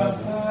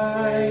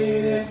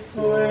abide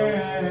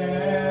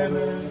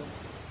forever.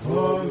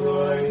 O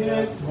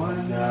glorious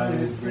one, thou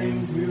didst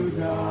bring to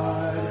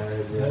God,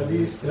 the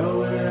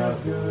bestower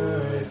of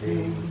good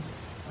things,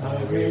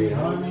 a great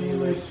army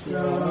which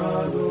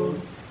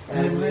struggled,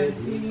 and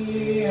with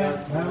thee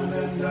hath found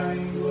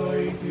undying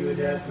glory through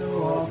death,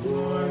 O all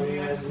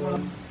glorious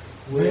one.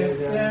 With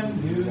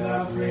them do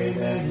thou pray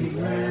that he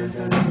grant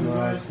unto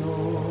our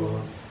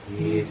souls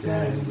peace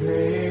and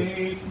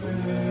great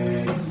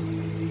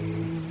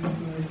mercy.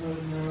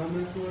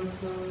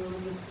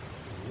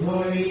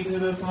 Glory to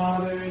the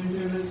Father, and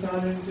to the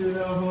Son, and to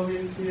the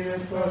Holy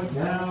Spirit, both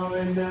now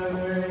and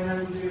ever,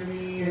 and unto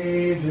the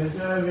ages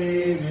of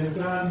ages.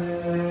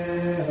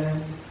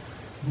 Amen.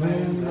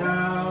 When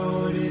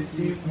thou didst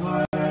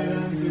depart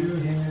unto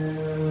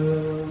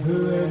him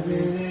who had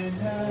been in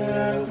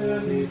death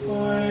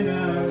before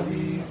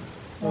thee,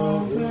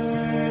 O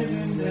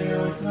Virgin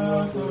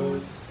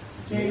Theotokos,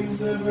 James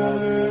the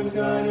brother of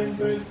God and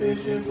first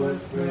bishop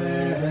was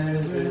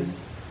present,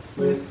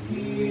 with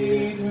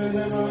Peter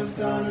the most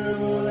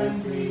honorable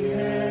and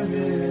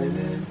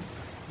preeminent,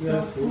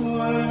 the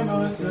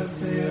foremost of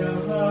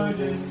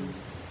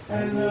theologians,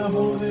 and the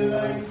whole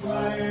divine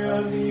choir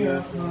of the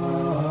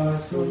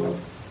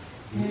apostles,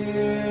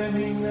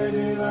 hymning the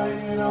divine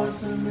and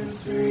awesome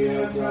mystery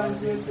of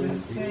God's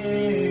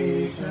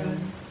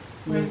dispensation,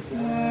 with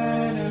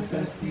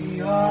manifest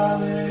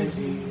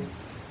theology,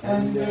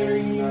 and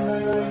bearing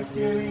the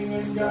life-giving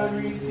and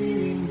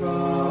God-receiving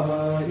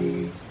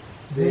body,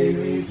 they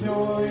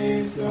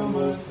rejoiced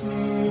almost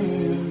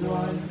in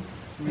one.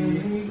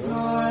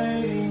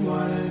 Regarding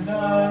one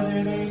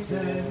another, they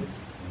said,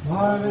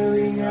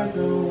 marveling at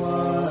the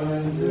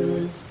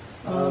wonders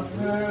of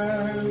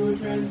her who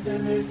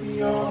transcended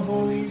the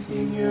all-holy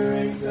senior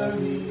ranks of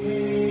the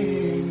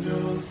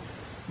angels.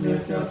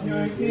 Lift up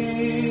your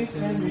gaze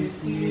and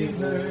receive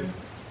her,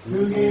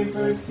 who gave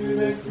birth to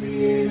the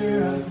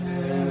Creator of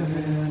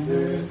heaven and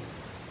earth.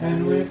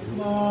 And with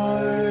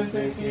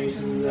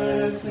glorifications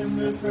let us hymn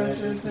the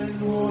precious and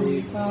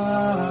holy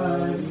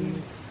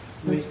body,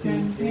 which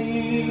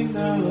contained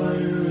the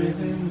Lord who is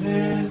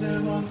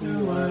invisible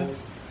to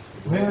us.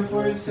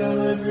 Wherefore,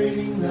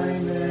 celebrating thy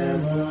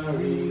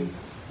memory,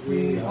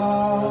 we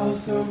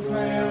also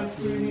cry out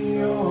to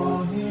thee, O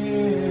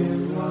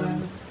all-hymned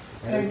one.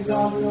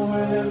 Exalt the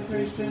word of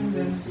Christians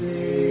and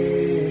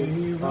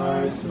save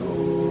our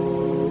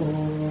souls.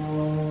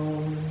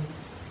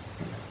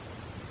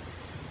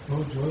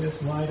 O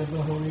joyous light of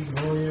the holy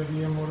glory of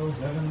the immortal,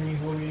 heavenly,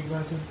 holy,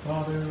 blessed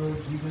Father, O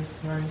Jesus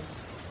Christ,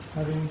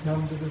 having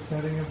come to the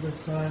setting of the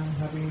sun,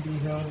 having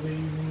beheld the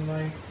evening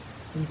light,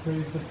 we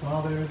praise the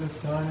Father, the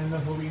Son, and the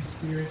Holy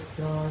Spirit,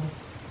 God.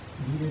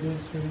 Indeed it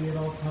is for thee at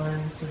all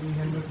times to be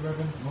hymned with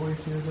reverent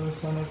voices, O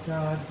Son of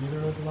God,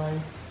 giver of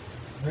life.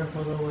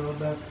 Wherefore the world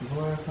doth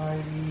glorify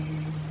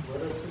thee.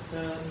 Let us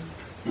attend.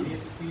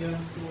 Peace be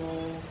unto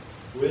all.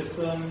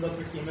 Wisdom, the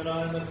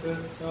Prekimena, and the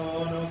fifth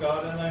tone, O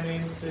God, in thy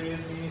name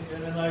save me,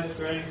 and in thy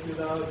strength do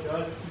thou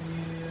judge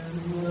me.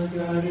 O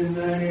God, in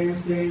thy name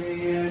save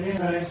me, and in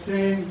thy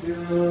strength do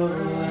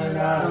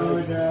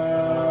thou judge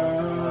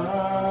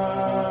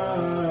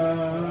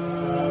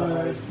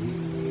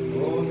me.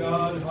 O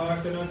God,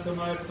 hearken unto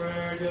my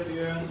prayer, give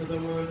ear unto the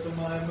words of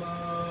my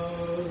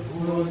mouth.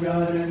 O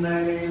God, in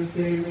thy name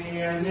save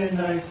me, and in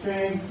thy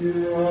strength do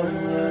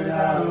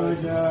thou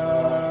judge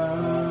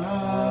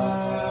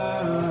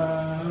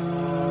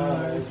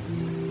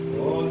me.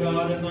 O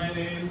God, in thy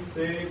name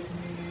save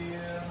me.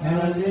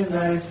 And in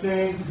thy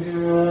strength do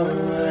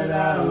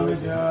thou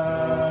judge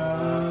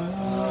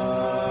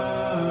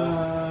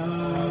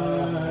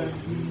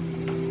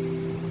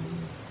me.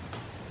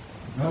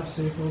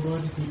 Vouchsafe, O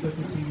Lord, to keep us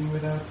this evening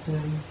without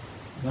sin.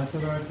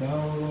 Blessed art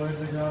thou, O Lord,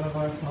 the God of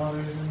our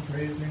fathers, and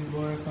praised and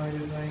glorified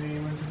is thy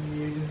name unto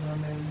the ages.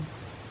 Amen.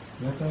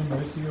 Let thy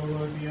mercy, O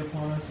Lord, be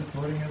upon us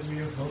according as we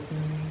have hoped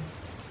in thee.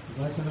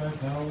 Blessed art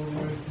thou, O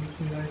Lord, teach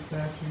me thy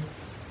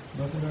statutes.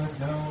 Blessed art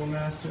thou, O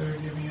Master,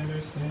 give me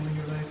understanding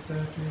of thy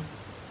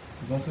statutes.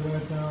 Blessed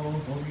art thou, O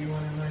Holy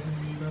One, enlighten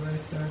me by thy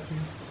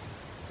statutes.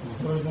 O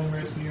Lord, thy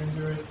mercy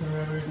endureth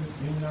forever,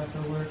 disdain not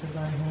the work of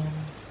thy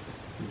hands.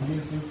 To thee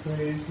is due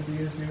praise, to thee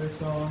is due a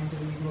song, to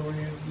thee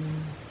glory is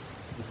due.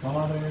 To the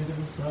Father, and to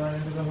the Son,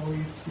 and to the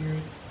Holy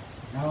Spirit,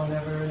 now and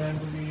ever, and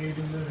unto the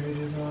ages of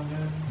ages.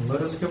 Amen.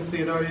 Let us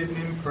complete our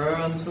evening prayer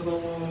unto the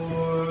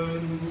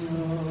Lord.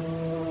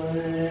 Lord,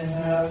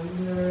 have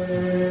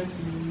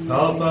mercy.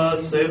 Help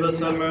us, save us,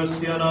 have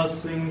mercy on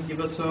us, and keep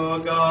us, O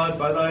God,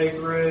 by thy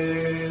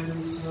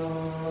grace.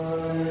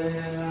 Lord,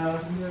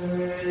 have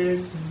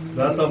mercy.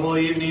 That the whole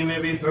evening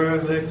may be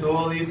perfect,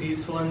 holy,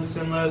 peaceful, and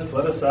sinless,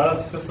 let us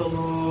ask of the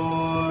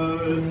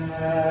Lord.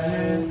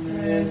 Grant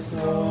this,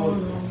 O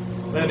Lord.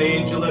 An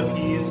angel of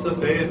peace, a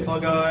faithful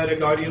guide, a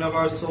guardian of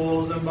our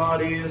souls and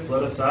bodies,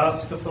 let us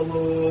ask of the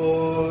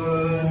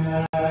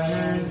Lord.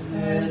 Grant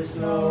this,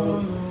 O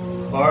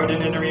Lord.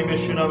 Pardon and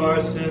remission of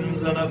our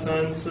sins and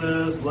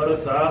offenses, let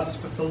us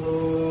ask of the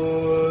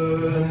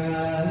Lord.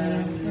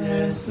 Grant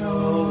this,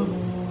 O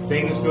Lord.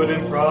 Things good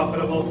and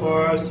profitable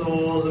for our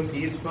souls and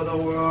peace for the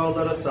world,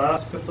 let us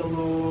ask of the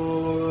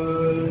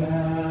Lord.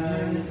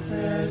 Grant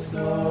this,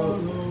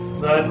 O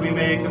Lord. That we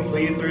may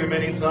complete the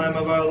remaining time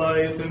of our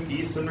life in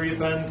peace and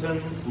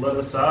repentance, let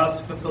us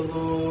ask of the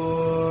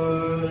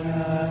Lord.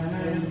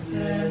 Grant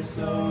this,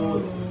 O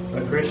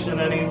Lord. A Christian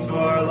ending to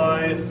our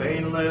life,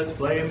 painless,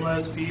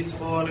 blameless,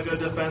 peaceful, and a good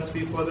defense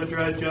before the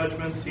dread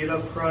judgment seat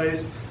of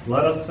Christ,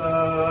 let us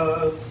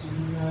ask.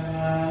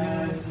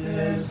 Grant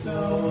this, O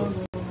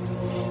Lord.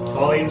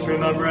 Calling to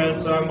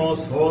remembrance our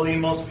most holy,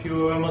 most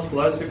pure, most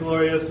blessed,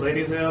 glorious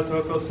Lady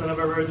Theotokos, Son of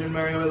our Virgin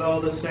Mary, with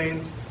all the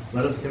saints,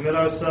 let us commit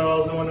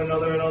ourselves and one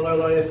another in all our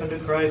life unto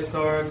Christ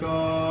our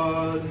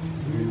God.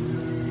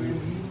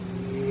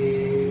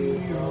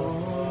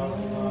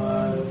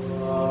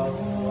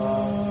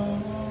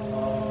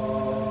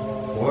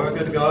 For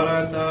good God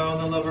art thou,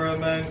 and the lover of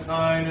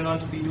mankind, and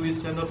unto thee do we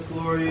send up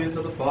glories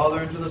of the Father,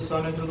 and to the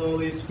Son, and to the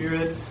Holy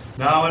Spirit,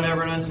 now and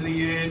ever, and unto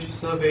the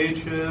ages of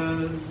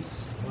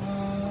ages.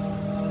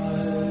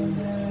 Amen.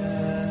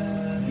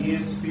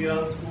 Peace be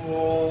unto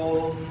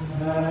all.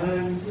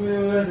 And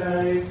to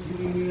thy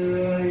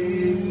spirit.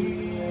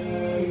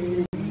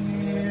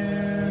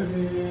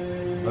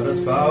 Let us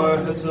bow Bow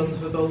our heads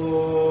unto the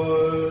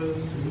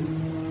Lord.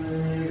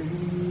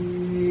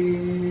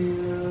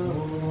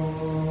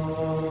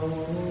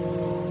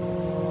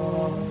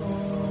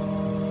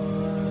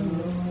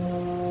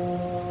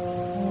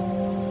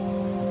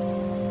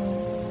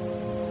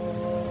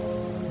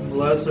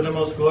 Blessed and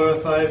most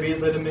glorified be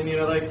the dominion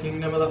of thy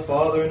kingdom, of the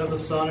Father, and of the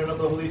Son, and of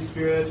the Holy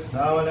Spirit,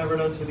 now and ever,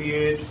 and unto the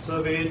ages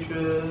of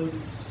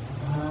ages.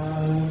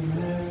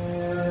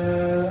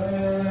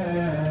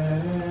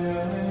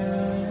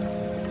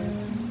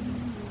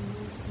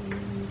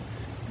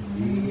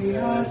 The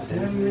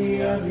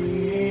assembly of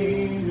the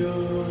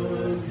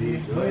angels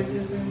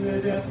rejoices in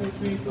the deathless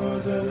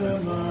repose of the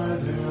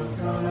Mother of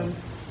God,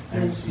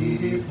 and she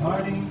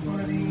departing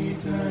for the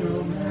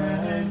eternal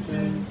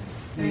mansions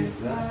is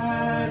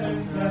glad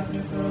and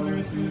passeth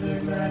over to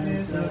the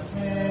gladness of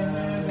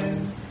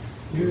heaven,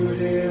 to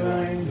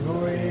divine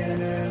glory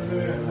and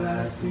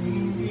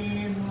everlasting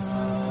delight.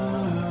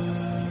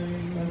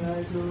 And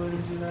thy soul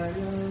into thy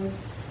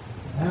rest,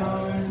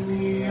 thou in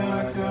the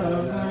ark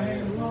of thy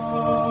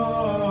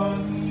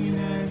holiness,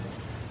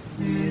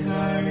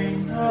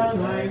 desiring the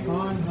life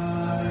on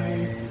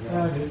high.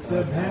 Thou didst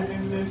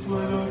abandon this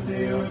one, O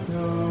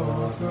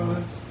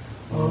Theotokos,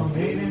 O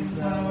maiden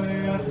flower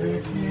of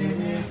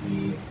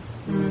virginity,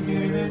 who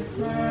gavest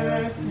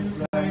birth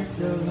to Christ,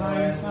 the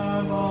life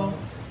of all,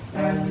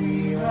 and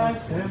the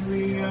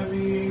assembly of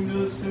the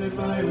angels stood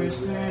by with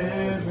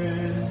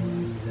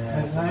reverence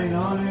at thine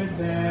honored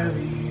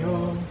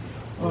burial,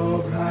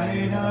 O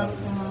bride of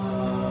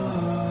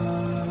God.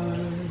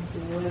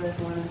 Let us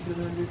one and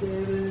children to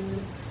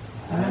David.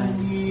 And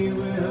ye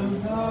will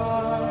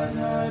not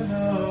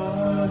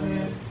know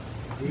it.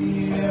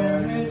 The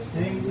air is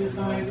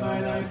sanctified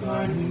by thy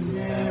parting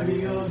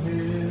burial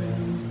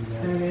hymns,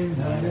 and in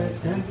thine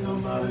ascent, O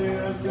Mother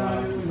of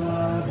God, who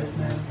loveth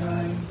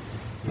mankind.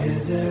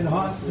 Is it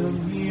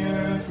awesome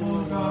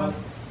miracle, God,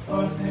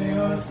 O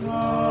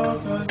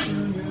Theotokos,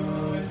 who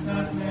knewest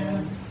not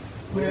man?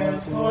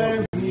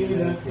 Wherefore we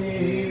the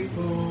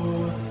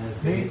faithful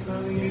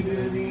faithfully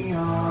do thee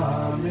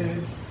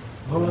homage,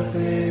 O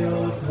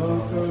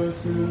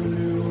Theotokos, who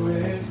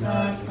knewest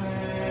not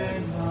mankind.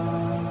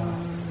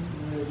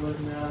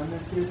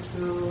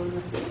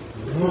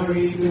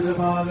 Glory to the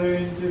Father,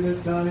 and to the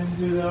Son, and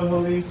to the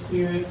Holy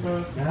Spirit,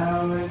 both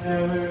now and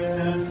ever,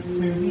 and unto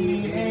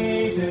the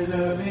ages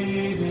of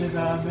ages.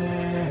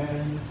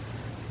 Amen.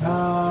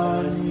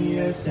 Come, ye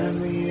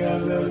assembly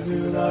of those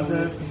who love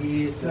the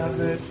feast of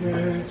the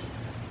church.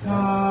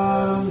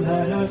 Come,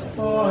 let us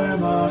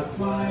form a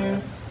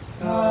choir.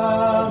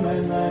 Come,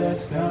 and let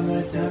us crown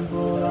the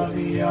temple of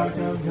the ark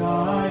of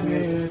God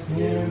with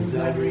hymns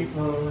of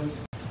repose.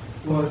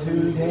 For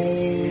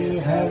today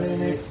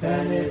heaven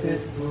expandeth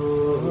its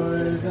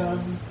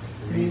bosom,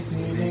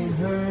 receiving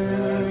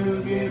her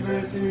who gave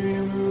birth to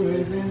him who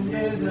is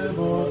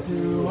invisible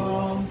to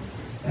all.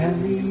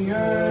 And the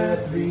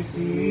earth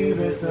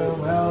receiveth the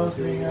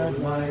wellspring of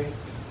life,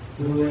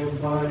 who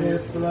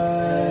imparteth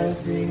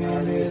blessing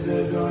and is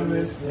adorned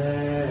with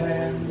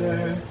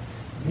splendor.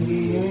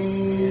 The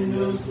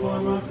angels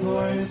form a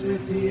chorus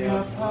with the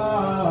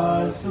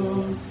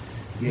apostles,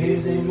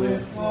 gazing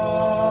with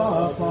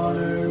awe upon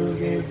her who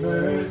gave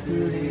birth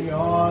to the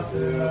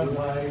author of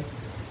life,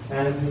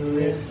 and who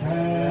is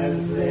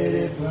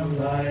translated from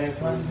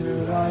life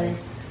unto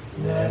life.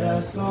 Let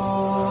us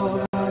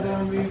all bow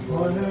down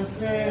before her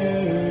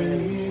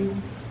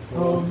praying.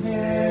 O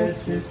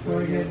Mistress,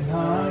 forget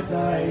not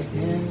thy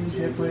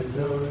kinship with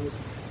those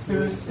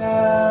who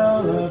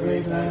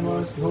celebrate thy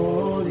most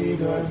holy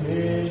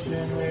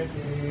dormition with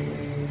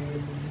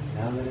thee.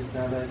 Now lettest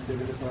thou thy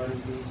servant depart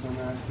in peace, O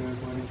Master,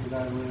 according to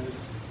thy word.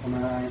 For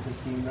my eyes have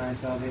seen thy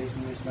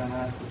salvation, which thou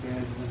hast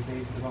prepared for the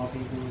face of all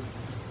peoples,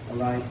 a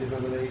light of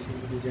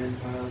revelation to the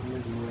Gentiles, and the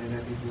glory of thy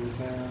people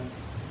Israel.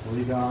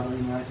 Holy God,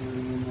 holy mighty,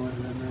 holy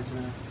immortal, have mercy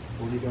on us.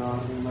 Holy God,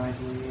 holy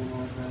mighty, holy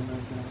immortal, have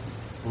mercy on us.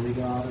 Holy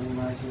God, holy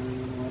mighty,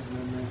 holy immortal,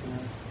 have mercy on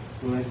us.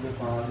 Glory to the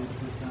Father,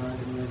 to the Son, and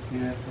to the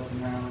Spirit, both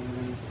now and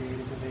in the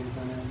ages of ages.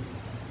 Amen.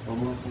 O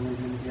most holy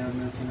Trinity, have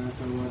mercy on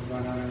us, O Lord,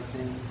 blot out our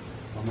sins.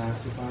 O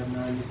Master, pardon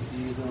our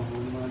iniquities, O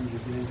Holy One,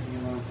 visit into the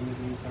alarm from the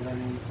things for thy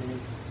name's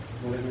sake.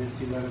 Lord have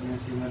mercy, Lord have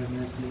mercy, Lord have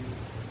mercy.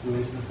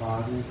 Glory to the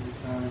Father, and to the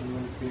Son, and to the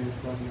Holy Spirit,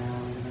 both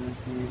now and in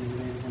the ages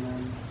of ages.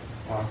 Amen.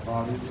 Our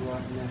Father, who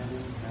art in the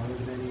heavens, hallowed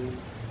be thy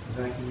name.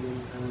 Thy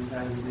kingdom come,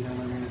 thy will be done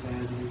on earth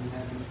as it is in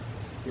heaven.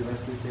 Give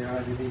us this day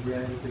our daily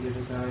bread, and forgive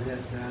us our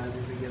debts as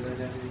we forgive our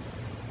debtors.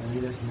 And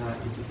lead us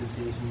not into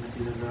temptation, but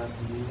deliver us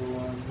from the evil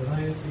one. For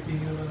thine is the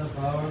kingdom, and the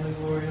power, and the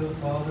glory of the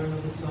Father, and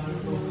of the Son, and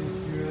of the Holy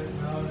Spirit,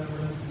 now and ever,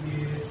 and unto the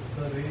ages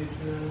of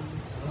ages.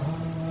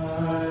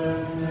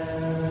 Amen.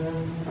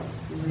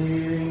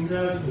 Leaving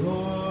the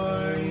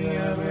glory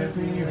of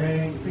earthly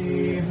rank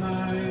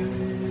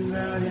behind,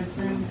 thou didst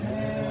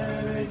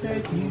inherit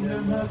the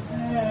kingdom of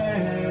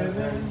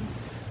heaven,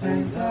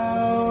 and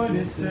thou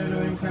didst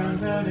adorn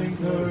crowns of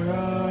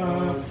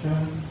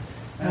incorruption,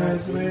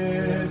 as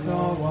with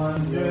all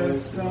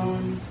wondrous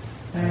stones,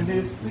 and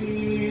didst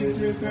lead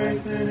through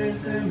Christ an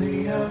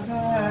assembly of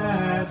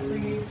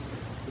athletes,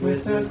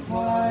 with the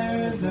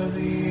choirs of the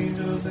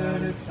angels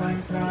at its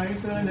time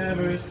Christ, the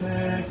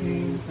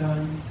never-setting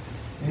sun.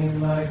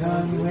 In light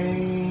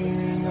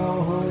unwaning,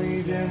 O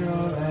holy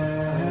General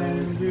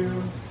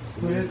Andrew,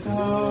 with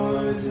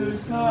those who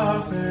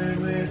suffered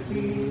with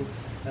thee,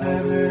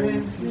 ever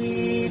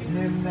entreat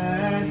him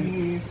that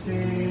he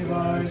save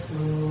our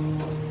soul.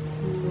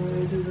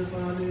 Glory to the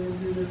Father, and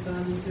to the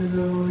Son, and to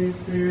the Holy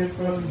Spirit,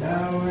 from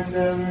now and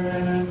ever,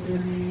 and unto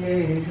the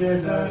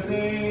ages of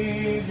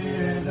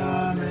ages.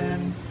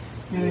 Amen.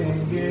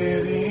 In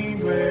giving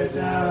birth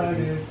thou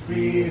didst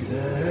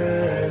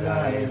preserve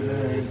thy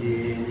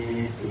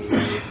virginity.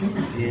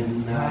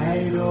 In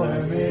thy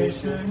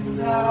dormition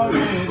thou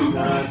didst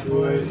not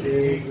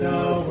forsake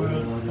the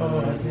world,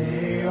 O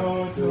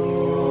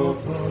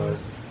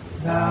Theotokos.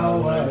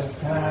 Thou wast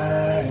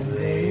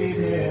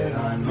translated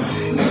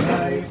unto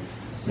life,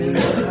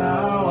 since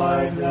thou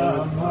art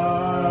the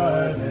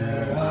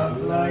mother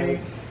of light,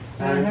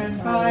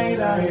 and by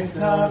thy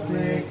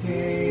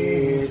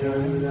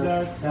supplications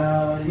dost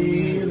thou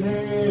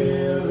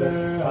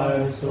deliver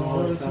our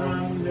souls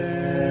from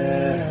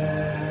death.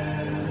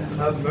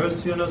 Have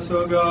mercy on us,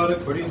 O God,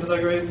 according to thy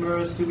great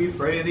mercy, we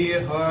pray thee,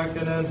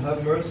 hearken and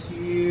have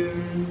mercy.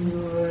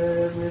 Lord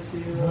have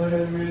mercy, Lord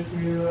have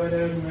mercy, Lord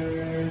have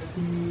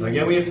mercy.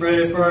 Again we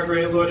pray for our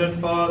great Lord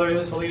and Father,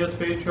 His Holiness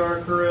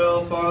Patriarch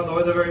Kirill, for our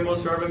Lord the very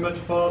most Reverend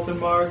Metropolitan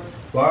Mark,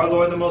 for our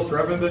Lord the most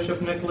Reverend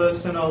Bishop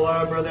Nicholas, and all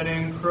our brethren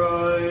in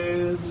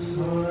Christ.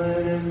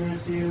 Lord have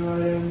mercy,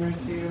 Lord have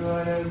mercy,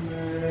 Lord have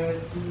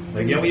mercy.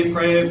 Again we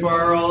pray for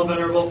our all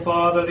venerable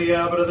Father, the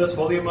abbot of this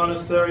holy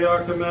monastery,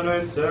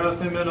 Archimedes,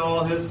 Seraphim, and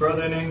all his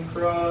brethren in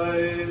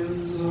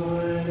Christ.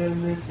 Lord have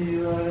mercy,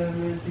 Lord have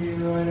mercy,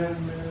 Lord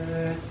have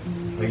mercy.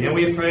 Again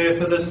we pray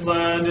for this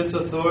land, its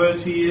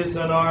authorities,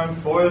 and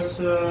armed forces.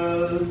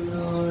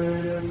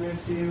 Lord have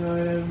mercy,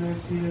 Lord have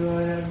mercy,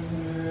 Lord have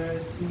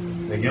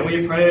mercy. Again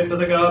we pray for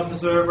the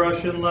God-preserved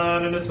Russian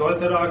land and its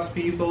Orthodox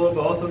people,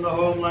 both in the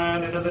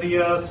homeland and in the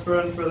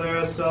diaspora, and for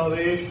their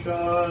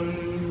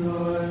salvation.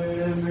 Lord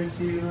have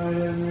mercy, Lord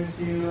have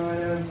mercy, Lord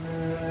have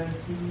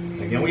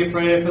mercy. Again we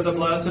pray for the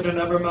blessed and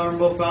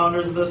ever-memorable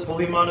founders of this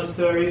holy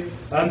monastery,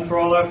 and for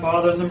all our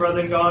fathers and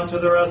brethren gone to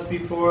the rest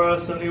before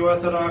us, and the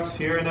Orthodox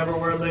here and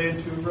everywhere laid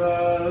to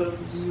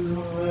rest.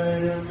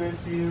 Lord have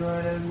mercy,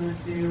 Lord have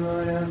mercy,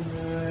 Lord have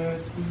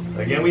mercy.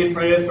 Again we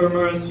pray for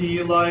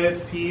mercy,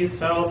 life, peace,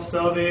 health,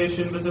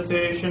 salvation,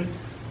 visitation,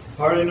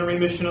 pardon and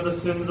remission of the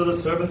sins of the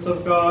servants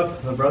of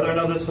God, the brethren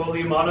of this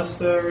holy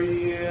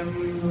monastery.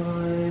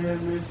 Lord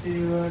have mercy,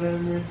 Lord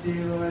have mercy,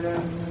 Lord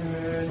have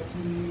mercy.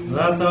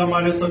 That thou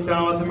mightest look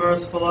down with a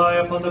merciful eye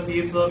upon the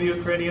people of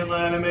Ukrainian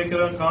land and make it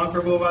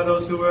unconquerable by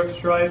those who work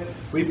strife.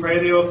 We pray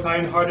thee, O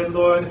kind-hearted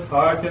Lord,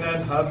 hearken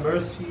and have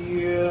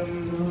mercy.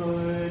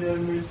 Lord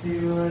have mercy,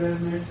 Lord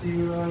have mercy,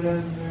 Lord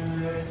have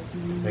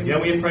mercy.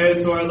 Again we pray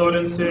to our Lord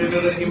and Savior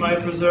that he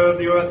might preserve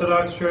the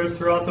Orthodox Church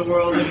throughout the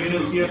world in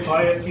unity and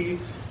piety,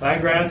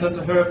 and grant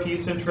unto her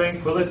peace and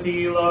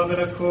tranquility, love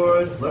and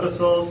accord. Let us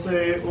all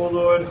say, O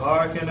Lord,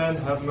 hearken and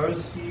have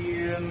mercy.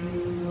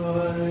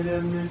 Lord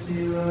have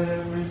mercy, Lord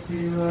have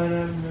mercy, Lord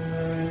have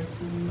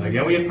mercy.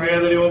 Again we pray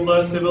that he will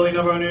bless the building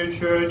of our new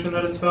church, and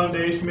that its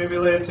foundation may be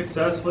laid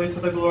successfully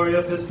to the glory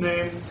of his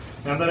name,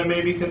 and that it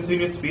may be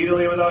continued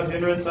speedily without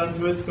hindrance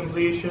unto its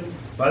completion.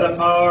 By the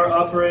power,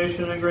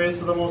 operation, and grace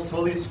of the most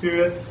Holy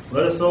Spirit,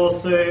 let us all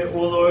say,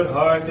 O Lord,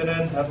 hearken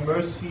and have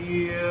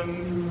mercy.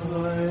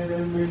 Lord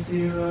have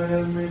mercy, Lord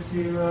have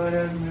mercy, Lord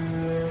have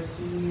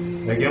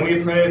mercy. Again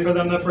we pray for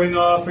them that bring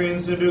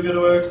offerings and do good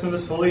works in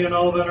this holy and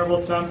all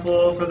venerable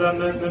temple, for them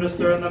that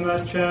minister and them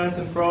that chant,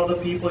 and for all the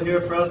people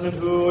here present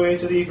who await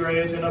to thee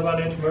great and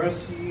abundant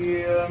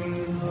mercy.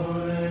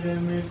 Lord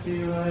have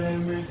mercy, Lord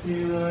have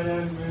mercy, Lord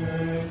have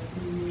mercy.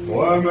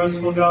 For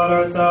merciful God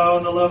art thou,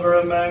 and the lover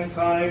of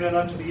mankind, and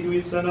unto thee do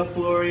we send up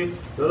glory,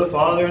 to the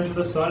Father, and to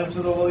the Son, and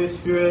to the Holy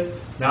Spirit,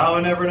 now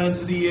and ever, and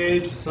unto the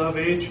ages of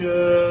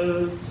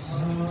ages.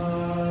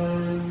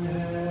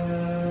 Amen.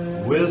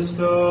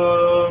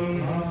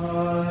 Wisdom.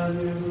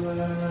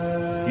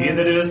 Hallelujah. He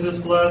that is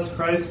blessed,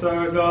 Christ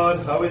our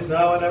God, how is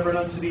now and ever, and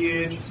unto the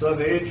ages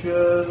of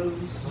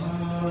ages.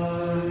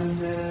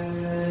 Amen.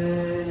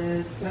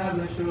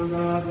 Establish, O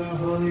God, the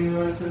Holy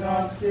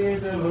Orthodox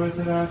faith of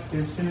Orthodox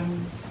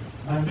Christians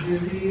unto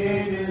the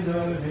ages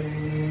of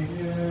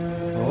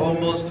ages. O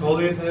most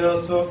holy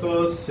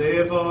Theotokos,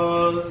 save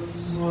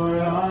us.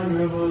 More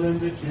honorable than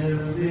the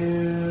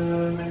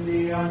cherubim, and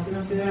beyond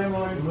compare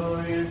more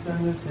glorious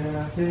than the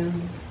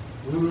seraphim,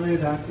 who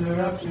without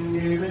corruption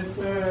gaveth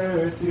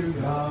birth to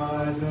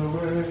God the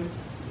Word,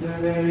 the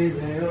very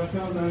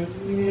Theotokos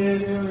we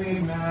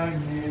do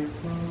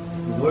magnify.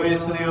 Glory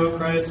to thee, O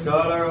Christ,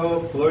 God our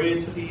hope.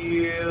 Glory to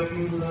thee.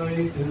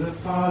 Glory to the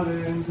Father,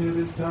 and to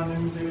the Son,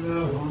 and to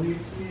the Holy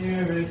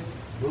Spirit,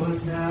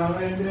 both now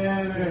and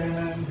ever,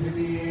 and unto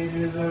the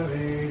ages of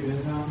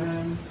ages.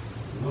 Amen.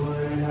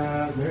 Lord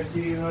have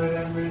mercy, Lord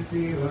have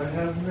mercy, Lord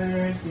have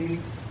mercy.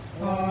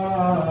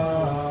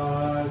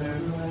 Father,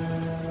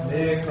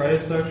 May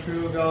Christ our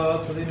true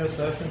God, through the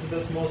intercessions of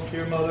this most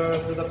pure Mother,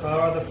 through the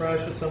power of the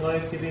precious and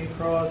life-giving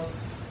cross,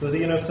 through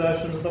the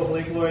intercessions of the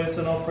holy, glorious,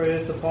 and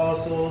all-praised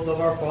apostles,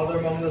 of our Father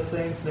among the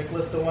saints,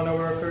 Nicholas the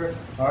Wonder-worker,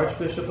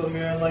 Archbishop of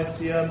Myra and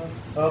Lycia,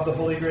 of the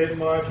holy great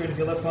martyr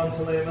Hilda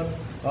Pantaleon,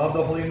 of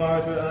the holy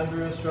martyr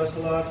Andrew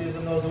Stratelates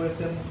and those with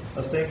him,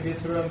 of St.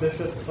 Peter and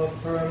Bishop of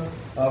Perm,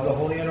 of the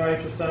holy and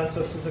righteous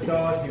ancestors of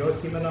God,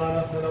 Joachim and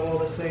Anna, and of all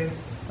the saints,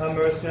 have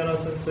mercy on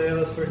us and save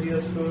us, for he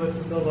is good,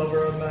 the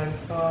lover of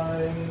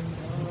mankind.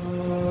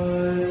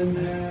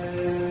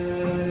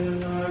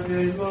 Amen. Our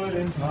great Lord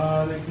and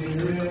Father,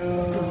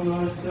 Kirill,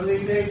 most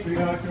holy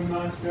Patriarch of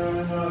Moscow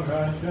and of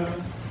Russia,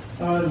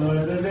 our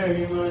Lord, the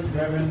very most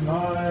Reverend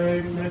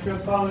Mark,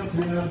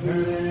 Metropolitan of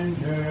Berlin and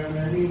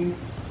Germany,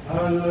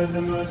 our Lord,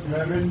 the most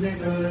Reverend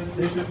Nicholas,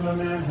 Bishop of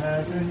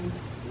Manhattan,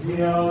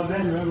 the all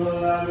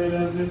venerable abbot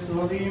of this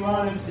holy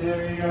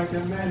monastery,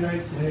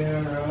 Archimandrite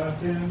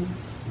Seraphim,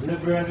 the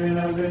brethren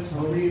of this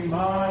holy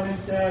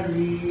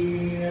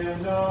monastery,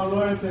 and all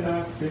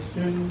Orthodox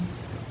Christians,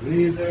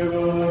 reserve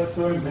oath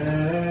for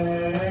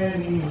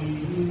many